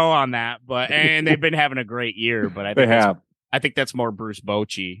eat crow on that, and they've been having a great year. But I think that's more Bruce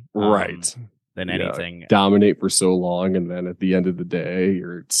Bochy, right? Than anything. Dominate for so long, and then at the end of the day,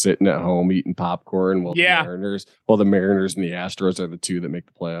 you're sitting at home eating popcorn while the Mariners and the Astros are the 2 that make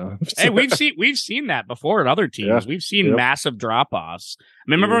the playoffs. Hey, we've seen that before at other teams. We've seen massive drop-offs.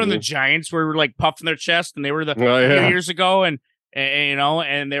 I remember when the Giants were like puffing their chest, and they were years ago, and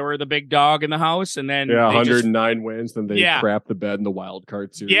they were the big dog in the house, and then 109 wins, then they crap the bed in the wild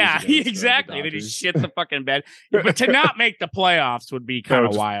card series. Yeah, exactly. They just shit the fucking bed. But to not make the playoffs would be kind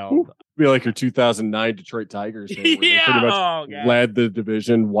of wild. Be like your 2009 Detroit Tigers. They pretty much led the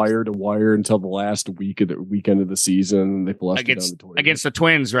division wire to wire until the last weekend of the season. And they flushed it down the toilet against the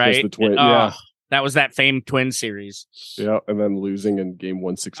Twins, right? Against the Twins, That was that famed twin series. Yeah, and then losing in game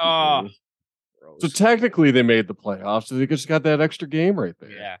 163. Oh, so technically they made the playoffs, so they just got that extra game right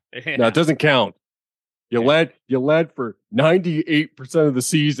there. yeah. No, it doesn't count. You led for 98% of the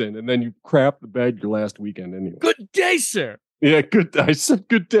season, and then you crap the bed your last weekend anyway. Good day, sir. Yeah, good. I said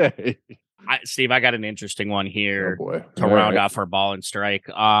good day. Steve, I got an interesting one here Oh boy. to round off our ball and strike.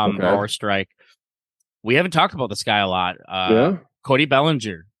 Okay. Or strike. We haven't talked about this guy a lot. Yeah. Cody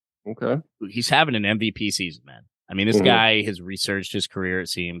Bellinger. Okay. He's having an MVP season, man. I mean, this guy has researched his career, it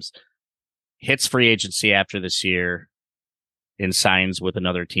seems. Hits free agency after this year and signs with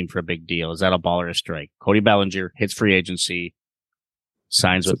another team for a big deal. Is that a ball or a strike? Cody Bellinger hits free agency,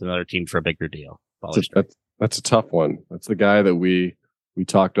 signs with another team for a bigger deal. That's a tough one. That's the guy that we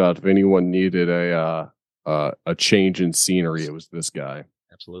talked about. If anyone needed a change in scenery, it was this guy.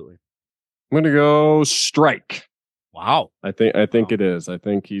 Absolutely. I'm going to go strike. Wow. I think it is. I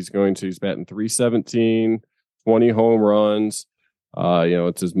think he's batting 317, 20 home runs.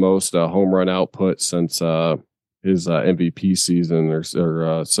 It's his most home run output since his MVP season or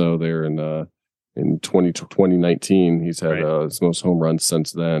so there in 2019. He's had his most home runs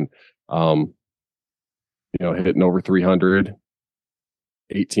since then. Hitting over 300,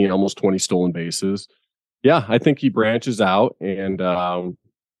 18, almost 20 stolen bases. Yeah, I think he branches out and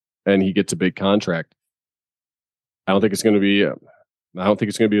he gets a big contract. I don't think it's going to be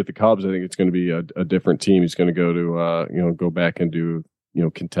with the Cubs. I think it's going to be a different team. He's going to go to go back and do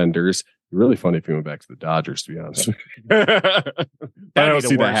contenders. It'd be really funny if he went back to the Dodgers, to be honest. That'd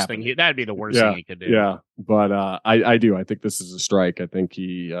be the worst thing he could do. Yeah, but I do. I think this is a strike. I think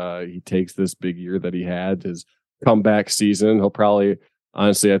he takes this big year that he had, his comeback season. He'll probably,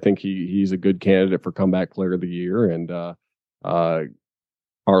 honestly, I think he's a good candidate for comeback player of the year, and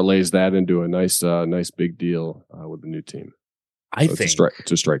parlays that into a nice big deal with the new team. I think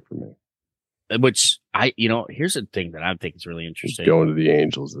it's a strike for me. Which here's the thing that I think is really interesting. He's going to the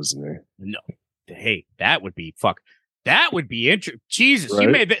Angels, isn't he? No, hey, that would be interesting. Jesus, right? You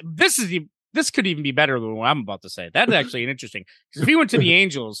made this could even be better than what I'm about to say. That's actually interesting because if he went to the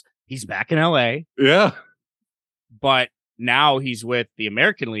Angels, he's back in LA. Yeah, but now he's with the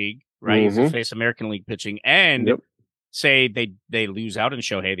American League, right? He's to face American League pitching, and say they lose out in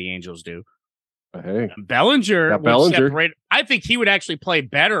Shohei, the Angels do. Hey, Bellinger would separate. I think he would actually play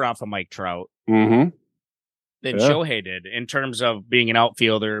better off of Mike Trout than Shohei did in terms of being an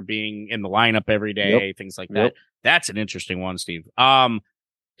outfielder, being in the lineup every day, things like that. That's an interesting one, Steve.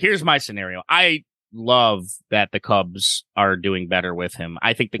 Here's my scenario. I love that the Cubs are doing better with him.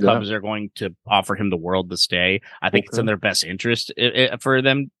 I think the Cubs are going to offer him the world to stay. I think it's in their best interest for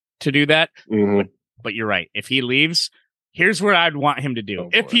them to do that. But you're right. If he leaves, here's what I'd want him to do.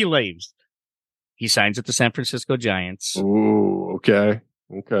 He leaves, he signs with the San Francisco Giants. Ooh, okay.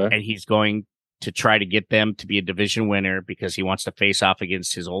 And he's going to try to get them to be a division winner because he wants to face off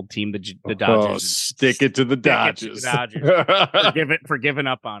against his old team, the Dodgers. Stick it to the Dodgers. For giving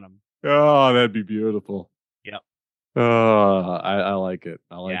up on them. Oh, that'd be beautiful. Yep. I like it.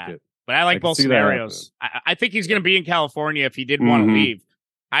 I like it. But I like both scenarios. I think he's going to be in California if he did want to leave.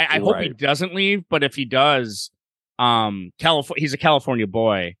 I hope he doesn't leave, but if he does, he's a California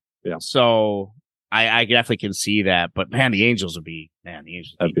boy. Yeah. So I definitely can see that. But man, the Angels would be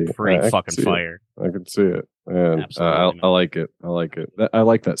pretty fucking fire. I can see it. Man, I like it. I like it. I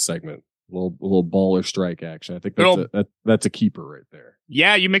like that segment. A little ball or strike action. I think that's a keeper right there.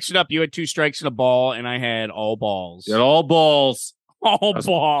 Yeah, you mixed it up. You had 2 strikes and a ball, and I had all balls. You had all balls.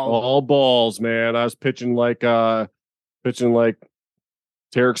 All balls, man. I was pitching like Tarek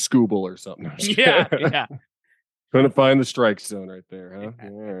Skubal or something. Yeah. Couldn't find the strike zone right there, huh?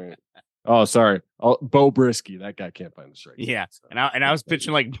 All right. Oh, sorry. Bo Brisky. That guy can't find the strike zone. Yeah. So. And I was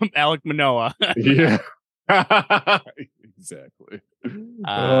pitching like Alek Manoah. Yeah. Exactly.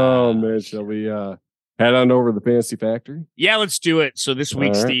 Oh man, shall we head on over to the Fantasy Factory? Yeah, let's do it. So this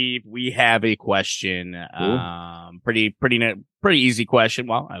week, Steve, we have a question. Cool. Pretty easy question.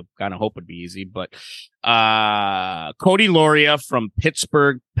 Well, I kind of hope it'd be easy, but Cody Loria from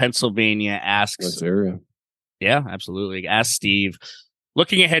Pittsburgh, Pennsylvania asks. Nice area. Yeah, absolutely. Ask Steve,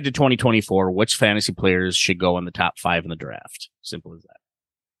 looking ahead to 2024, which fantasy players should go in the top 5 in the draft? Simple as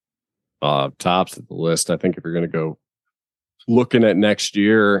that. Tops of the list. I think if you're going to go looking at next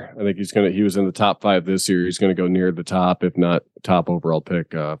year, I think he was in the top 5 this year. He's going to go near the top, if not top overall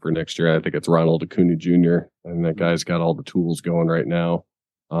pick for next year. I think it's Ronald Acuna Jr. And that guy's got all the tools going right now.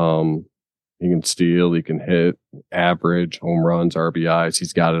 He can steal, he can hit, average, home runs, RBIs.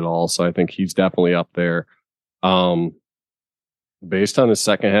 He's got it all. So I think he's definitely up there. Based on his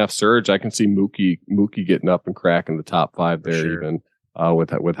second half surge, I can see Mookie getting up and cracking the top 5 there, even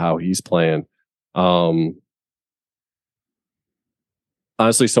with how he's playing. Honestly,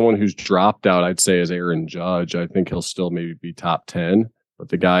 someone who's dropped out, I'd say, is Aaron Judge. I think he'll still maybe be top 10, but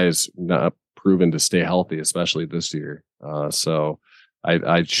the guy is not proven to stay healthy, especially this year. So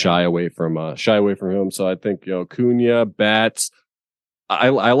I'd shy away from him. So I think, Cunha, Bats. I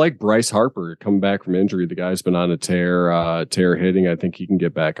like Bryce Harper coming back from injury. The guy's been on a tear hitting. I think he can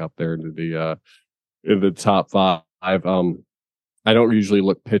get back up there into the top 5. I don't usually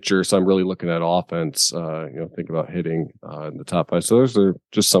look pitcher, so I'm really looking at offense. Think about hitting in the top 5. So those are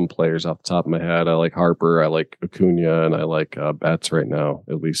just some players off the top of my head. I like Harper, I like Acuna, and I like Betts right now,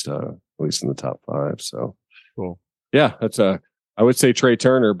 at least in the top 5. So cool. Yeah, I would say Trey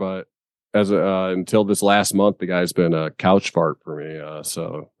Turner, but until this last month, the guy's been a couch fart for me.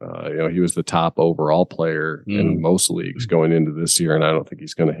 He was the top overall player in most leagues going into this year, and I don't think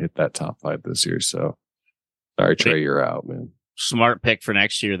he's going to hit that top 5 this year. So sorry, Trey, you're out, man. Smart pick for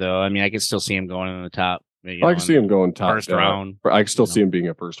next year, though. I mean, I can still see him going in the top. I can see him going top first round. I can still see him being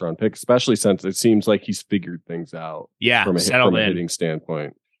a first round pick, especially since it seems like he's figured things out. Yeah, from a hitting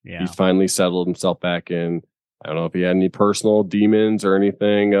standpoint. Yeah, he's finally settled himself back in. I don't know if he had any personal demons or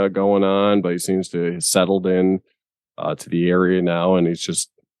anything going on, but he seems to have settled in to the area now, and he's just.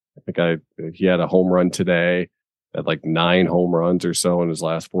 He had a home run today. Had like 9 home runs or so in his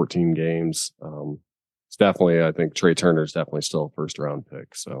last 14 games. It's definitely, I think Trey Turner is definitely still a first round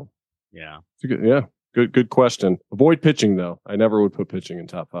pick. So yeah, good question. Avoid pitching though. I never would put pitching in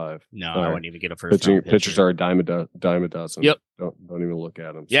top 5. No, I wouldn't even get a first round pitcher. Pitchers are a dime a dozen. Yep. Don't even look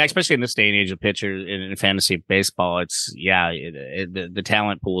at them. Yeah, especially in this day and age of pitcher in fantasy baseball, it's the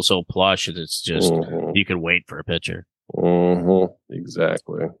talent pool is so plush. It's just you could wait for a pitcher.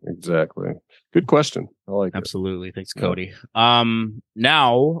 Exactly. Good question. I like Absolutely. It. Thanks, Cody.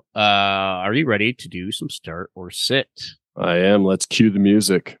 Now, are you ready to do some start or sit? I am. Let's cue the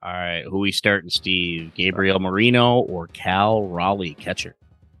music. All right. Who we starting, Steve? Gabriel Marino or Cal Raleigh, catcher?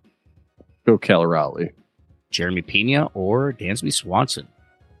 Go Cal Raleigh. Jeremy Pena or Dansby Swanson?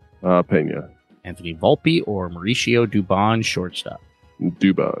 Pena. Anthony Volpe or Mauricio Dubon, shortstop?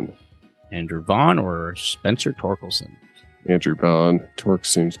 Dubon. Andrew Vaughn or Spencer Torkelson? Andrew Vaughn. Torque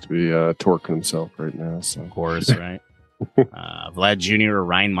seems to be torquing himself right now. So. Of course, right? Vlad Jr. or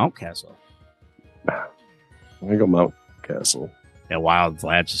Ryan Mountcastle? I go Mountcastle. Yeah, wild.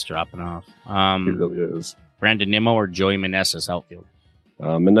 Vlad's just dropping off. He really is. Brandon Nimmo or Joey Meneses, outfield?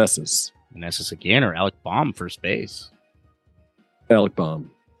 Meneses. Meneses again or Alec Baum, first base? Alec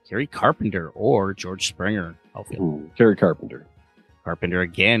Baum. Kerry Carpenter or George Springer, outfield? Kerry Carpenter. Carpenter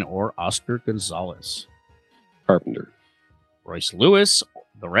again or Oscar Gonzalez? Carpenter. Royce Lewis,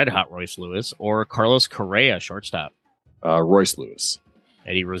 the red hot Royce Lewis, or Carlos Correa, shortstop? Royce Lewis.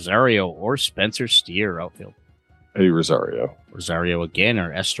 Eddie Rosario or Spencer Steer, outfield? Eddie Rosario. Rosario again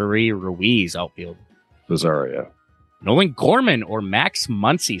or Esteury Ruiz, outfield? Rosario. Nolan Gorman or Max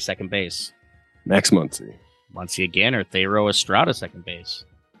Muncy, second base? Max Muncy. Muncy again or Thairo Estrada, second base?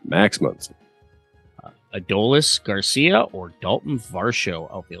 Max Muncy. Adolis Garcia or Dalton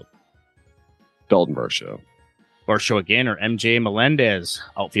Varsho, outfield? Dalton Varsho. Varsho again or MJ Melendez,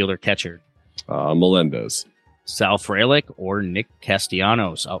 outfielder catcher? Melendez. Sal Frelick or Nick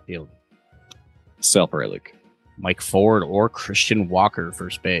Castellanos, outfield? Sal Frelick. Mike Ford or Christian Walker,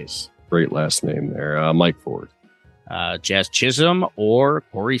 first base? Great last name there. Mike Ford. Jazz Chisholm or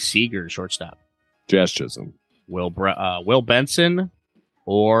Corey Seager, shortstop? Jazz Chisholm. Will Benson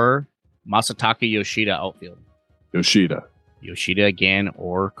or Masataka Yoshida, outfield? Yoshida. Yoshida again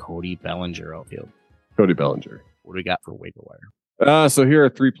or Cody Bellinger, outfield? Cody Bellinger. What do we got for waiver wire? So here are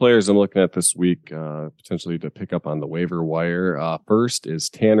 3 players I'm looking at this week, potentially to pick up on the waiver wire. First is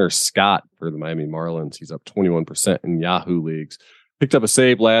Tanner Scott for the Miami Marlins. He's up 21% in Yahoo leagues. Picked up a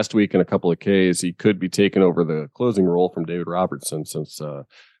save last week and a couple of Ks. He could be taking over the closing role from David Robertson, since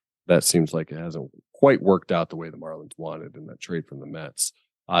that seems like it hasn't quite worked out the way the Marlins wanted in that trade from the Mets.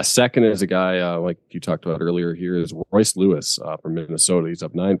 Second is a guy like you talked about earlier here is Royce Lewis from Minnesota. He's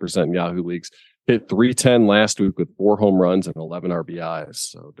up 9% in Yahoo leagues. Hit 310 last week with 4 home runs and 11 RBIs.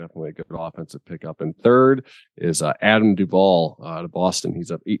 So definitely a good offensive pickup. And third is Adam Duvall out of Boston. He's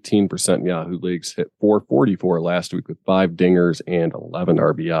up 18% in Yahoo leagues. Hit 444 last week with 5 dingers and 11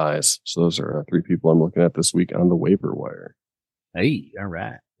 RBIs. So those are 3 people I'm looking at this week on the waiver wire. Hey, all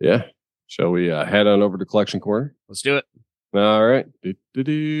right. Yeah. Shall we head on over to Collection Corner? Let's do it. All right.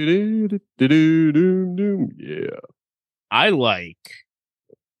 Yeah. I like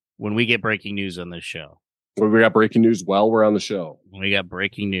when we get breaking news on this show. When we got breaking news while we're on the show. When we got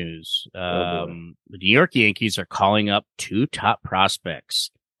breaking news. The New York Yankees are calling up 2 top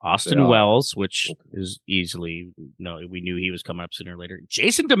prospects. Austin Wells, which is easily, we knew he was coming up sooner or later.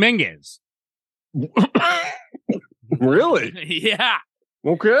 Jason Dominguez. Really? Yeah.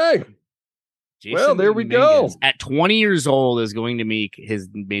 Okay. Jason Well, there we Dominguez, go. At 20 years old, is going to make his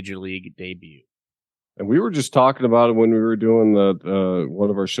major league debut. And we were just talking about it when we were doing the one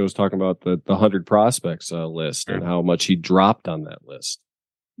of our shows, talking about the 100 prospects list and how much he dropped on that list.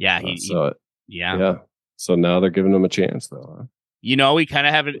 Yeah, yeah. So now they're giving him a chance, though. Huh? You know, he kind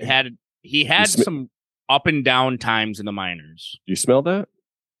of haven't had. He had some up and down times in the minors. Do you smell that?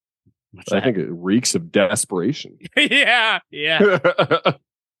 What's I that? think it reeks of desperation. Yeah.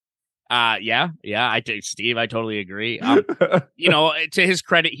 I think Steve, I totally agree. You know, to his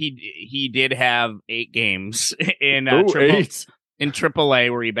credit, he did have 8 games in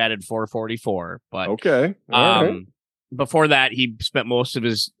AAA where he batted .444. But okay, all right. Before that, he spent most of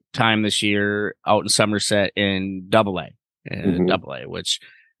his time this year out in Somerset in AA, which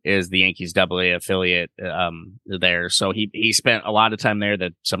is the Yankees AA affiliate there. So he spent a lot of time there.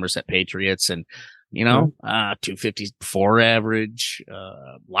 The Somerset Patriots, and 254 average,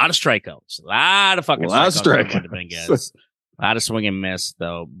 a lot of strikeouts, a lot of strikeouts. A lot of swing and miss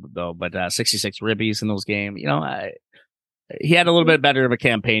though, but 66 ribbies in those games. You know, he had a little bit better of a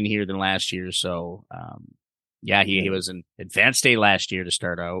campaign here than last year. So, he was in advanced A last year to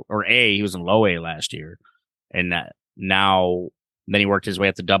start out, or he was in low A last year, and then he worked his way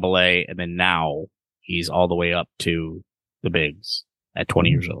up to AA, and then now he's all the way up to the bigs at 20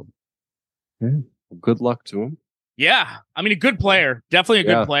 years old. Yeah. Good luck to him. Yeah, I mean, a good player, definitely a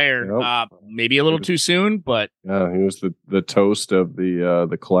good player. Yep. Maybe a little too soon, but he was the toast of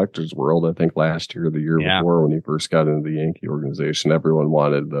the collectors world. I think last year, or the year before, when he first got into the Yankee organization, everyone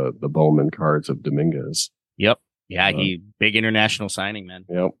wanted the Bowman cards of Dominguez. Yep. Yeah, big international signing, man.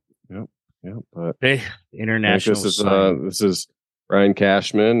 Yep. But big international. This is Ryan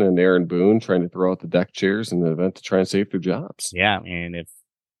Cashman and Aaron Boone trying to throw out the deck chairs in the event to try and save their jobs. Yeah, and if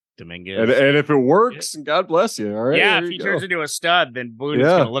Dominguez and if it works, God bless you. All right. Yeah, if he turns into a stud, then Boone is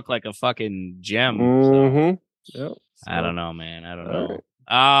going to look like a fucking gem. Mm-hmm. So, yep. I don't know, man. I don't know.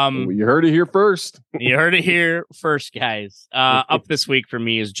 Right. You heard it here first. You heard it here first, guys. Up this week for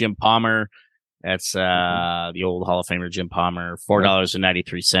me is Jim Palmer. That's the old Hall of Famer Jim Palmer.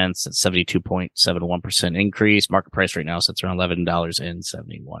 $4.93. That's 72.71% increase. Market price right now sits around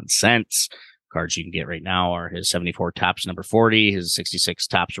 $11.71. Cards you can get right now are his 74 Topps number 40, his 66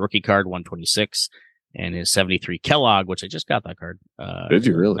 Topps rookie card 126, and his 73 Kellogg, which I just got that card. Did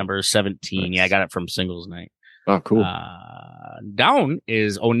you really? Number 17. Nice. Yeah, I got it from Singles Night. Oh, cool. Down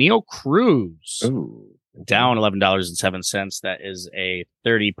is O'Neal Cruz. Ooh. Down $11.07. That is a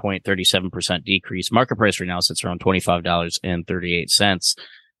 30.37% decrease. Market price right now sits around $25.38.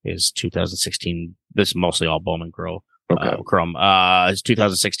 His 2016, this is mostly all Bowman Chrome. His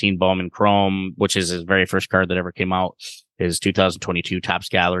 2016 Bowman Chrome, which is his very first card that ever came out. His 2022 Topps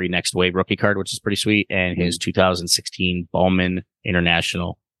Gallery Next Wave rookie card, which is pretty sweet. And his 2016 Bowman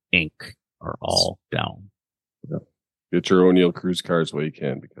International Ink are all down. Yeah. Get your O'Neal Cruz cards while you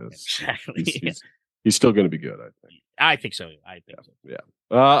can, because he's still going to be good, I think. So. Yeah.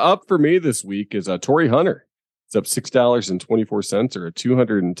 Up for me this week is Torrey Hunter. It's up $6.24, or a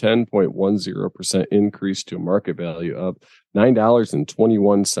 210.10% increase to a market value of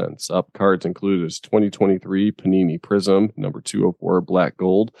 $9.21. Up cards include his 2023 Panini Prism, number 204 Black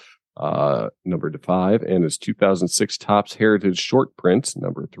Gold, number 5, and his 2006 Topps Heritage Short Print,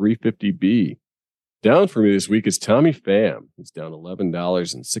 number 350B. Down for me this week is Tommy Pham. He's down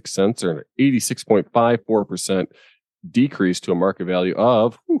 $11.06, or an 86.54% decrease to a market value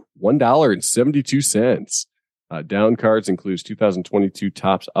of $1.72. Down cards includes 2022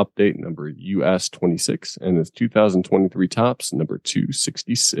 Topps Update number US 26 and his 2023 Topps number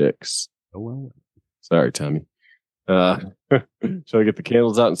 266. Oh, well. Sorry, Tommy. Shall I get the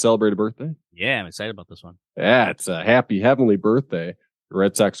candles out and celebrate a birthday? Yeah, I'm excited about this one. Yeah, it's a happy heavenly birthday. The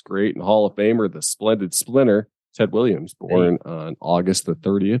Red Sox great and Hall of Famer, the splendid splinter, Ted Williams, born on August the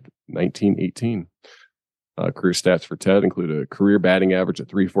 30th, 1918. Career stats for Ted include a career batting average of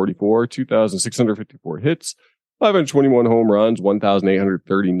 .344, 2,654 hits, 521 home runs,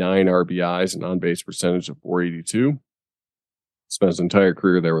 1,839 RBIs, and on-base percentage of .482. Spent his entire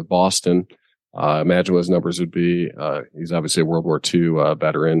career there with Boston. Imagine what his numbers would be. He's obviously a World War II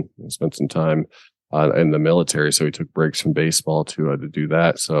veteran. He spent some time in the military, so he took breaks from baseball to do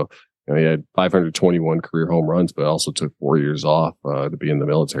that. So he had 521 career home runs, but also took 4 years off to be in the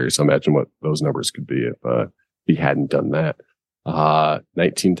military. So imagine what those numbers could be if he hadn't done that.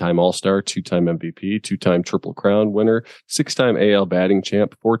 19-time All-Star, 2-time MVP, 2-time Triple Crown winner, 6-time AL batting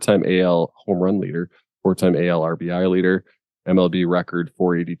champ, 4-time AL home run leader, 4-time AL RBI leader, MLB record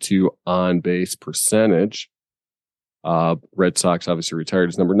 .482 on base percentage. Red Sox obviously retired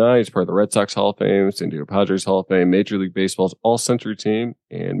as number 9. He's part of the Red Sox Hall of Fame, San Diego Padres Hall of Fame, Major League Baseball's All-Century Team,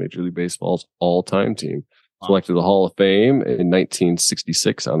 and Major League Baseball's All-Time Team. Selected to the Hall of Fame in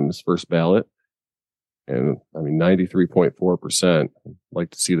 1966 on his first ballot. And I mean, 93.4%. I'd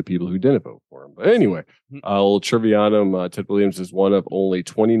like to see the people who didn't vote for him. But anyway, a little trivia on him. Ted Williams is one of only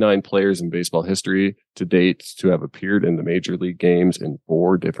 29 players in baseball history to date to have appeared in the major league games in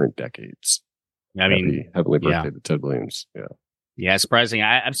 4 different decades. I mean, heavily birthday to Ted Williams. Yeah. Yeah, surprising.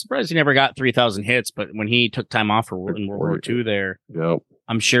 I'm surprised he never got 3,000 hits, but when he took time off in World War II there,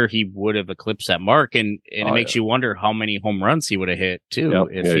 I'm sure he would have eclipsed that mark. And it makes you wonder how many home runs he would have hit, too.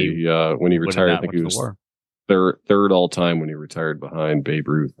 When he retired, I think he was third all time when he retired behind Babe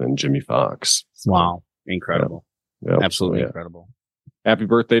Ruth and Jimmy Fox. Wow. Incredible. Absolutely incredible. Happy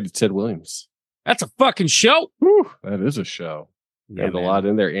birthday to Ted Williams. That's a fucking show. Whew, that is a show. Yeah, a lot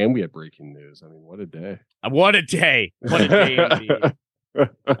in there, and we had breaking news. I mean, what a day! What a day! What a day indeed.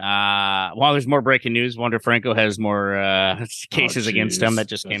 While there's more breaking news, Wander Franco has more cases against him that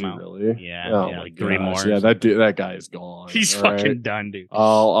just came out. Really? Yeah, like 3 more. Yeah, that guy is gone. He's fucking done, dude.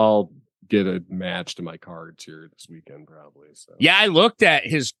 I'll get a match to my cards here this weekend, probably. So. Yeah, I looked at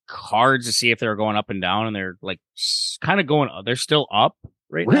his cards to see if they were going up and down, and they're like kind of going. They're still up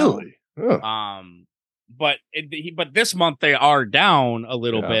right now. Really? Huh. But this month they are down a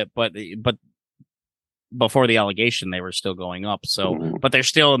little bit, but before the allegation they were still going up. So, but they're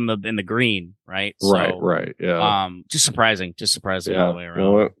still in the green, right? Right. Yeah. Just surprising all the way around. You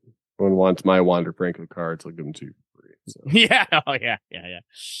know what? One wants my Wander Franco cards, I'll give them to you for free. So. Yeah. Oh yeah.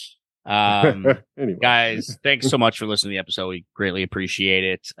 Anyway. Guys, thanks so much for listening to the episode. We greatly appreciate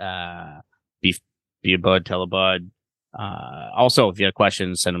it. Be a bud, tell a bud. Also, if you have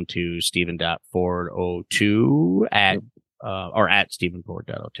questions, send them to Stephen.Ford02 at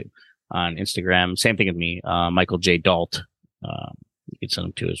Stephenford.02 on Instagram. Same thing with me, Michael J. Dalt. You can send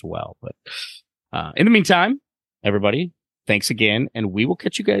them to as well. But in the meantime, everybody, thanks again, and we will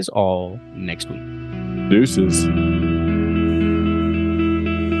catch you guys all next week. Deuces.